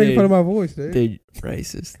racist? You're making Dude. fun of my voice, dude. Dude,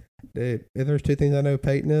 racist. Dude, if there's two things I know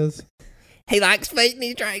Peyton is, He likes feet and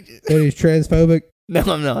he's racist. dude, he's transphobic No,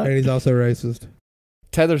 I'm not. and he's also racist.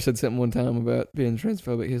 Taylor said something one time about being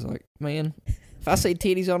transphobic. He was like, man, if I see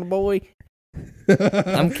titties on a boy,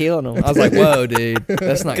 I'm killing him. I was like, whoa, dude,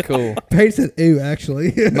 that's not cool. Peyton said, ew,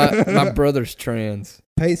 actually. My brother's trans.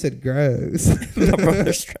 Peyton said, gross. My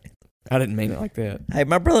brother's straight. I didn't mean it like that. Hey,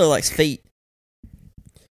 my brother likes feet.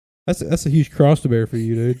 That's a huge cross to bear for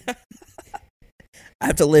you, dude. I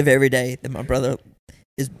have to live every day that my brother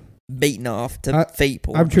is beaten off to feet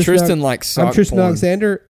porn. I'm Tristan likes sock I'm Tristan porn.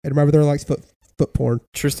 Alexander, and my brother likes foot porn.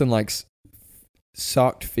 Tristan likes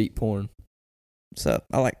socked feet porn. So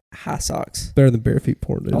I like high socks. Better than bare feet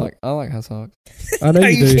porn, dude. I like high socks. I know No,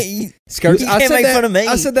 you do. can't- Skirts. You I can't said make that, fun of me.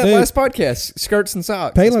 I said that Dude. last podcast. Skirts and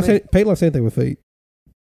socks. Peyton That's me. likes anything with feet.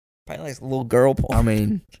 Probably likes little girl porn. I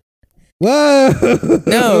mean, Whoa!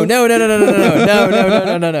 No.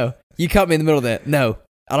 You caught me in the middle of that. No,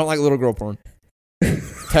 I don't like little girl porn.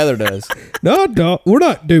 Taylor does. No, don't. We're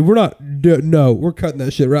not, dude. No, we're cutting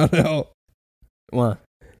that shit right out. Why?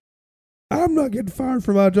 I'm not getting fired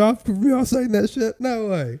from my job for y'all saying that shit. No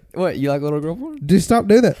way. What? You like little girl porn? Just stop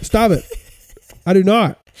doing that. Stop it. I do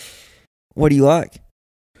not. What do you like?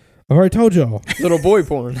 I've already told y'all. Little boy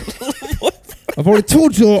porn. I've already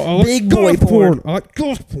told y'all. I like Big boy goth porn. I like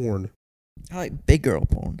goth porn. I like big girl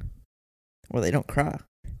porn, where they don't cry.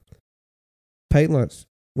 Peyton likes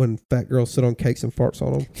when fat girls sit on cakes and farts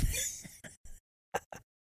on them.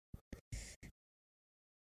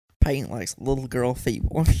 Peyton likes little girl feet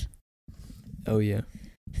porn. Oh yeah.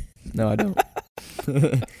 No, I don't.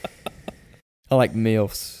 I like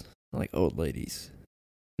MILFs. I like old ladies.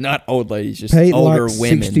 Not old ladies, just Peyton older likes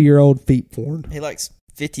women. 60-year-old feet porn. He likes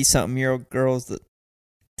 50-something-year-old girls that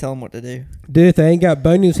tell him what to do. Dude, if they ain't got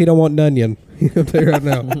bunions, he don't want nunion. I'll tell you right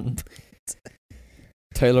now.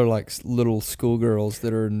 Taylor likes little schoolgirls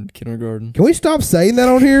that are in kindergarten. Can we stop saying that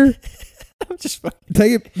on here? I'm just fucking.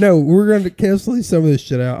 Take it. No, we're going to cancel some of this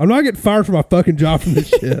shit out. I'm not getting fired from my fucking job from this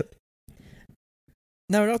shit.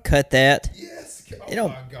 No, don't cut that. Yes. It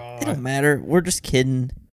don't matter. We're just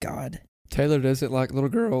kidding. God. Taylor doesn't like little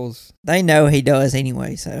girls. They know he does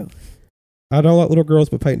anyway, so. I don't like little girls,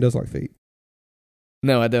 but Peyton does like feet.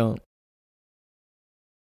 No, I don't.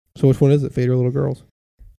 So which one is it, feet or little girls?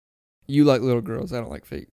 You like little girls. I don't like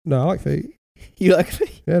feet. No, I like feet. You like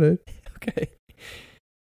feet? Yeah, dude. Okay.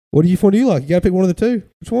 What do you like? You got to pick one of the two.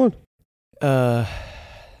 Which one?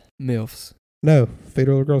 MILFs. No, feet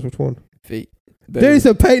or little girls. Which one? Feet. Dude, he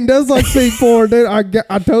said Peyton does like feet porn, dude.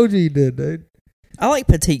 I told you he did, dude. I like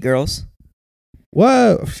petite girls.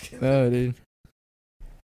 Whoa. Oh, dude.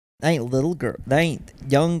 They ain't little girl. They ain't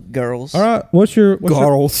young girls. All right. What's your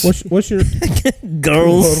Girls. what's your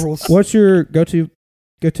Girls. what's your go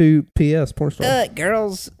to PS porn star?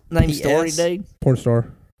 Girls. Name PS. story, dude. Porn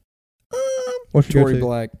star. What's your Tory go-to?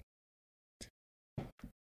 Black.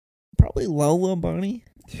 Probably Lola Bunny.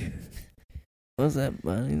 What's that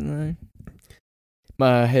bunny's name?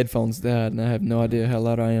 My headphones died, and I have no idea how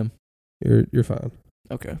loud I am. You're fine.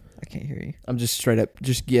 Okay. I can't hear you. I'm just straight up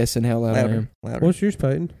just guessing how loud I Louder. am. Louder. What's yours,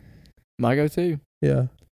 Peyton? My go-to? Yeah.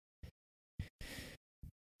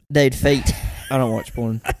 Dude, feet. I don't watch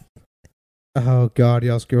porn. Oh God,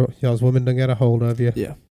 y'all's women done got a hold of you.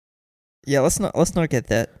 Yeah. Yeah, let's not get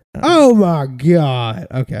that. Oh my God.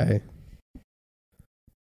 Okay.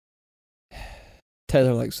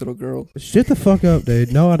 Taylor likes little girls. Shut the fuck up,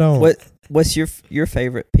 dude. No, I don't. What's your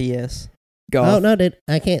favorite PS? Golf. no, dude.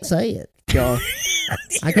 I can't say it. Golf.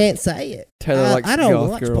 I can't say it. Taylor likes I don't goth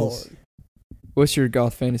watch girls. porn. What's your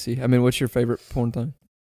goth fantasy? I mean, what's your favorite porn thing?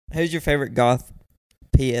 Who's your favorite goth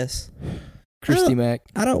PS? Christy Mack.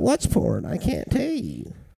 I don't watch porn. I can't tell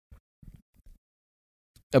you.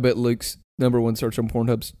 I bet Luke's #1 search on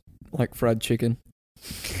Pornhub's like fried chicken.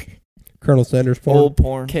 Colonel Sanders porn. Old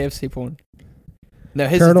porn. KFC porn. No,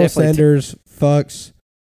 his Colonel is definitely Sanders fucks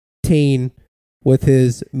teen with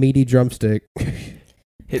his meaty drumstick.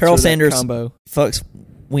 hits Colonel her that Sanders- combo. Fucks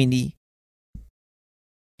Wendy.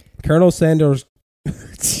 Colonel Sanders.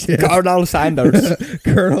 Shit. Colonel Sanders.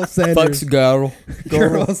 Colonel Sanders. Fucks girl.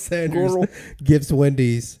 Colonel Sanders Girl. gives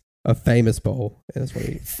Wendy's a famous bowl. And that's what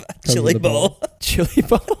he Chili with the bowl. bowl. Chili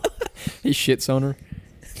bowl. He shits on her.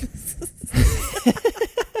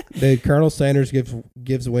 Dude, Colonel Sanders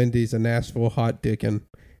gives Wendy's a Nashville hot dickin'.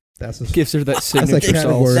 That's a Gives her that that's a signature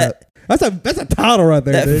category. sauce. That's a title right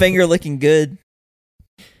there. That dude. finger looking good.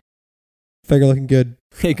 Finger looking good.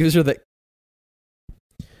 He gives her that.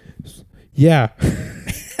 Yeah.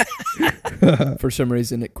 For some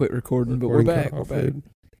reason, it quit recording, but we're Recording back. cut We're off, back. dude.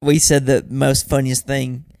 We said the most funniest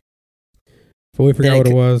thing But we forgot Then it what it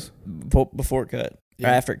could- was. before it cut. Or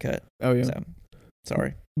Yeah. after it cut. Oh yeah. So,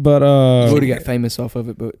 sorry. But You would have got famous off of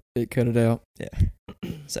it, but it cut it out.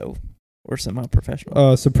 So, we're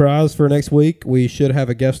semi-professional. surprise for next week. We should have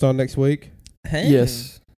a guest on next week. Hey.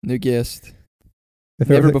 Yes, new guest, If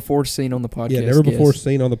never everything- before seen on the podcast. Yeah, never before guest.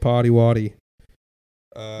 seen on the Potty Waddy.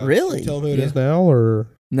 Really? should we tell them who it Yeah. is now, or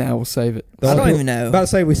Now we'll save it. The I only don't people- even know. about to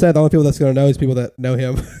say we said the only people that's going to know is people that know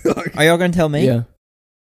him. Like, Are y'all going to tell me? Yeah.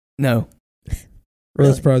 No, really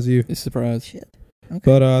Really? surprise you. it's a surprise. Shit. Okay.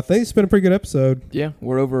 But I think it's been a pretty good episode. Yeah,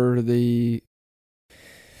 we're over the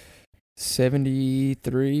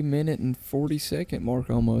 73-minute and 40-second mark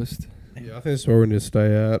almost. Yeah, I think this is where we need to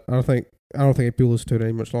stay at. I don't think people listen to it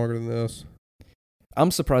any much longer than this.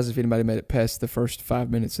 I'm surprised if anybody made it past the first 5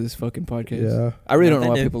 minutes of this fucking podcast. Yeah, I really No, don't know they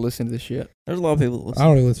why do. people listen to this shit. There's a lot of people that I listen.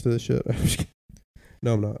 don't even listen to this shit. I'm just kidding.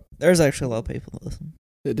 No, I'm not. There's actually a lot of people that listen.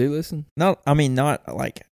 They do listen. Not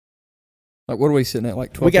like Like, what are we sitting at?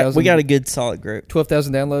 Like we 12,000? got a good solid group.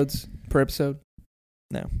 12,000 downloads per episode?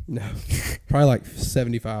 No, No, probably like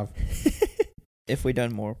 75. if we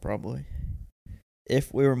done more, probably.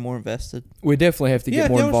 If we were more invested. We definitely have to get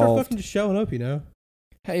more start involved. fucking just showing up, you know.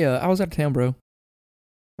 Hey, I was out of town, bro.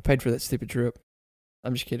 I paid for that stupid trip.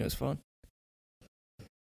 I'm just kidding. It was fun.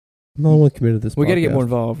 I'm the only one committed to this. We got to get podcast. more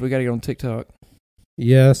involved. We got to get on TikTok.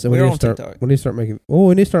 Yes, and we We're need on to start. TikTok. We need to start making. Oh,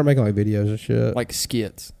 we need to start making like videos and shit. Like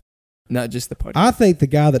skits. Not just the podcast. I think the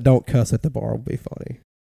guy that don't cuss at the bar will be funny.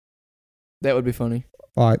 That would be funny.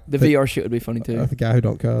 Like The VR shit would be funny too. the guy who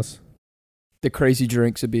don't cuss. The crazy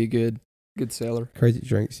drinks would be good. Good seller. Crazy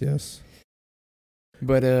drinks, yes.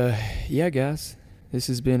 But yeah, guys, this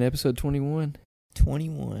has been episode 21.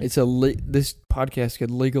 21. It's this podcast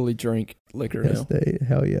could legally drink liquor Yes, now. Dave.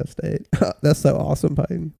 Hell yes, Dave. That's so awesome,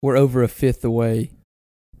 Peyton. We're over a fifth away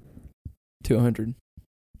to 100.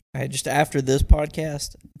 Hey, just after this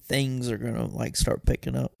podcast, things are gonna like start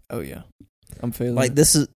picking up. Oh yeah, I'm feeling Like it.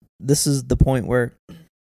 this is the point where,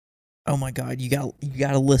 oh my God, you got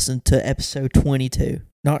to listen to episode 22,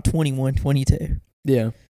 not 21, 22. Yeah,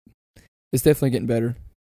 it's definitely getting better.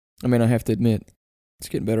 I mean, I have to admit, it's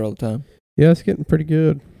getting better all the time. Yeah, it's getting pretty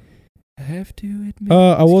good. I have to admit.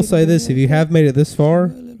 I will it's say getting this: if you better have made it this far, a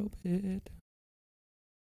little bit.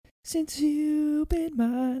 Since you've been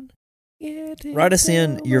mine, Write us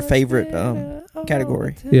in your favorite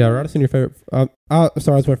category. yeah, write us in your favorite. Sorry, I was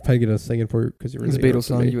waiting for Peyton to get us singing for you because you were It's a really Beatles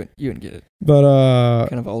song. You wouldn't get it. But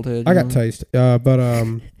Kind of old head. I you got know? taste.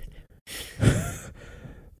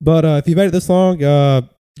 But if you made it this long,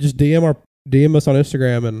 just DM us on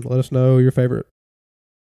Instagram and let us know your favorite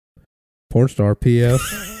porn star. PS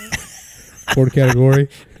porn category.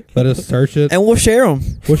 Let us search it. And we'll share them.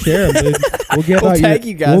 We'll share them, dude. We'll give We'll out tag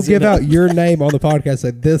you guys We'll give in it. out your name on the podcast.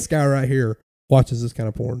 Say this guy right here watches this kind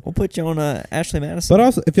of porn. We'll put you on Ashley Madison. But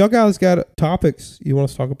also, if y'all guys got topics you want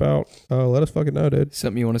us to talk about, let us fucking know, dude.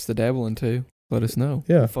 Something you want us to dabble into, let us know.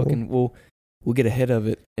 Yeah, We'll get ahead of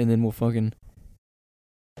it, and then we'll fucking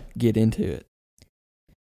get into it,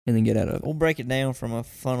 and then get out of it. We'll break it down from a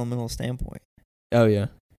fundamental standpoint. Oh yeah,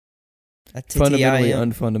 A fundamentally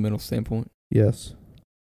TTIM. unfundamental standpoint. Yes.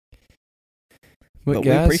 But we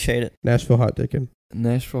guys, appreciate it. Nashville hot dickin'.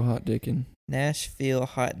 Nashville hot dickin', Nashville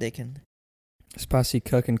hot dickin'. spicy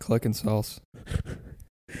cuckin' cluckin' sauce.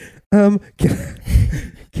 Can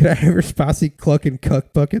I have your spicy cluckin'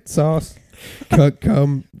 cuck bucket sauce? Cuck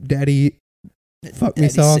cum daddy fuck me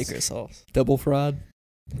Daddy's sauce. secret sauce. Double fried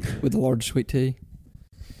with a large sweet tea.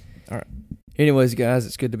 All right. Anyways, guys,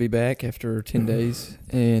 it's good to be back after 10 days.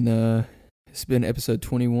 And it's been episode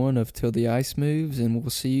 21 of Till the Ice Moves. And we'll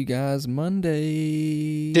see you guys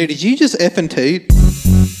Monday. Dude, did you just effing toot?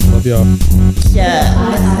 Love y'all.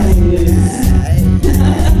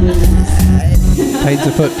 Peyton's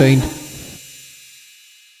a foot fiend.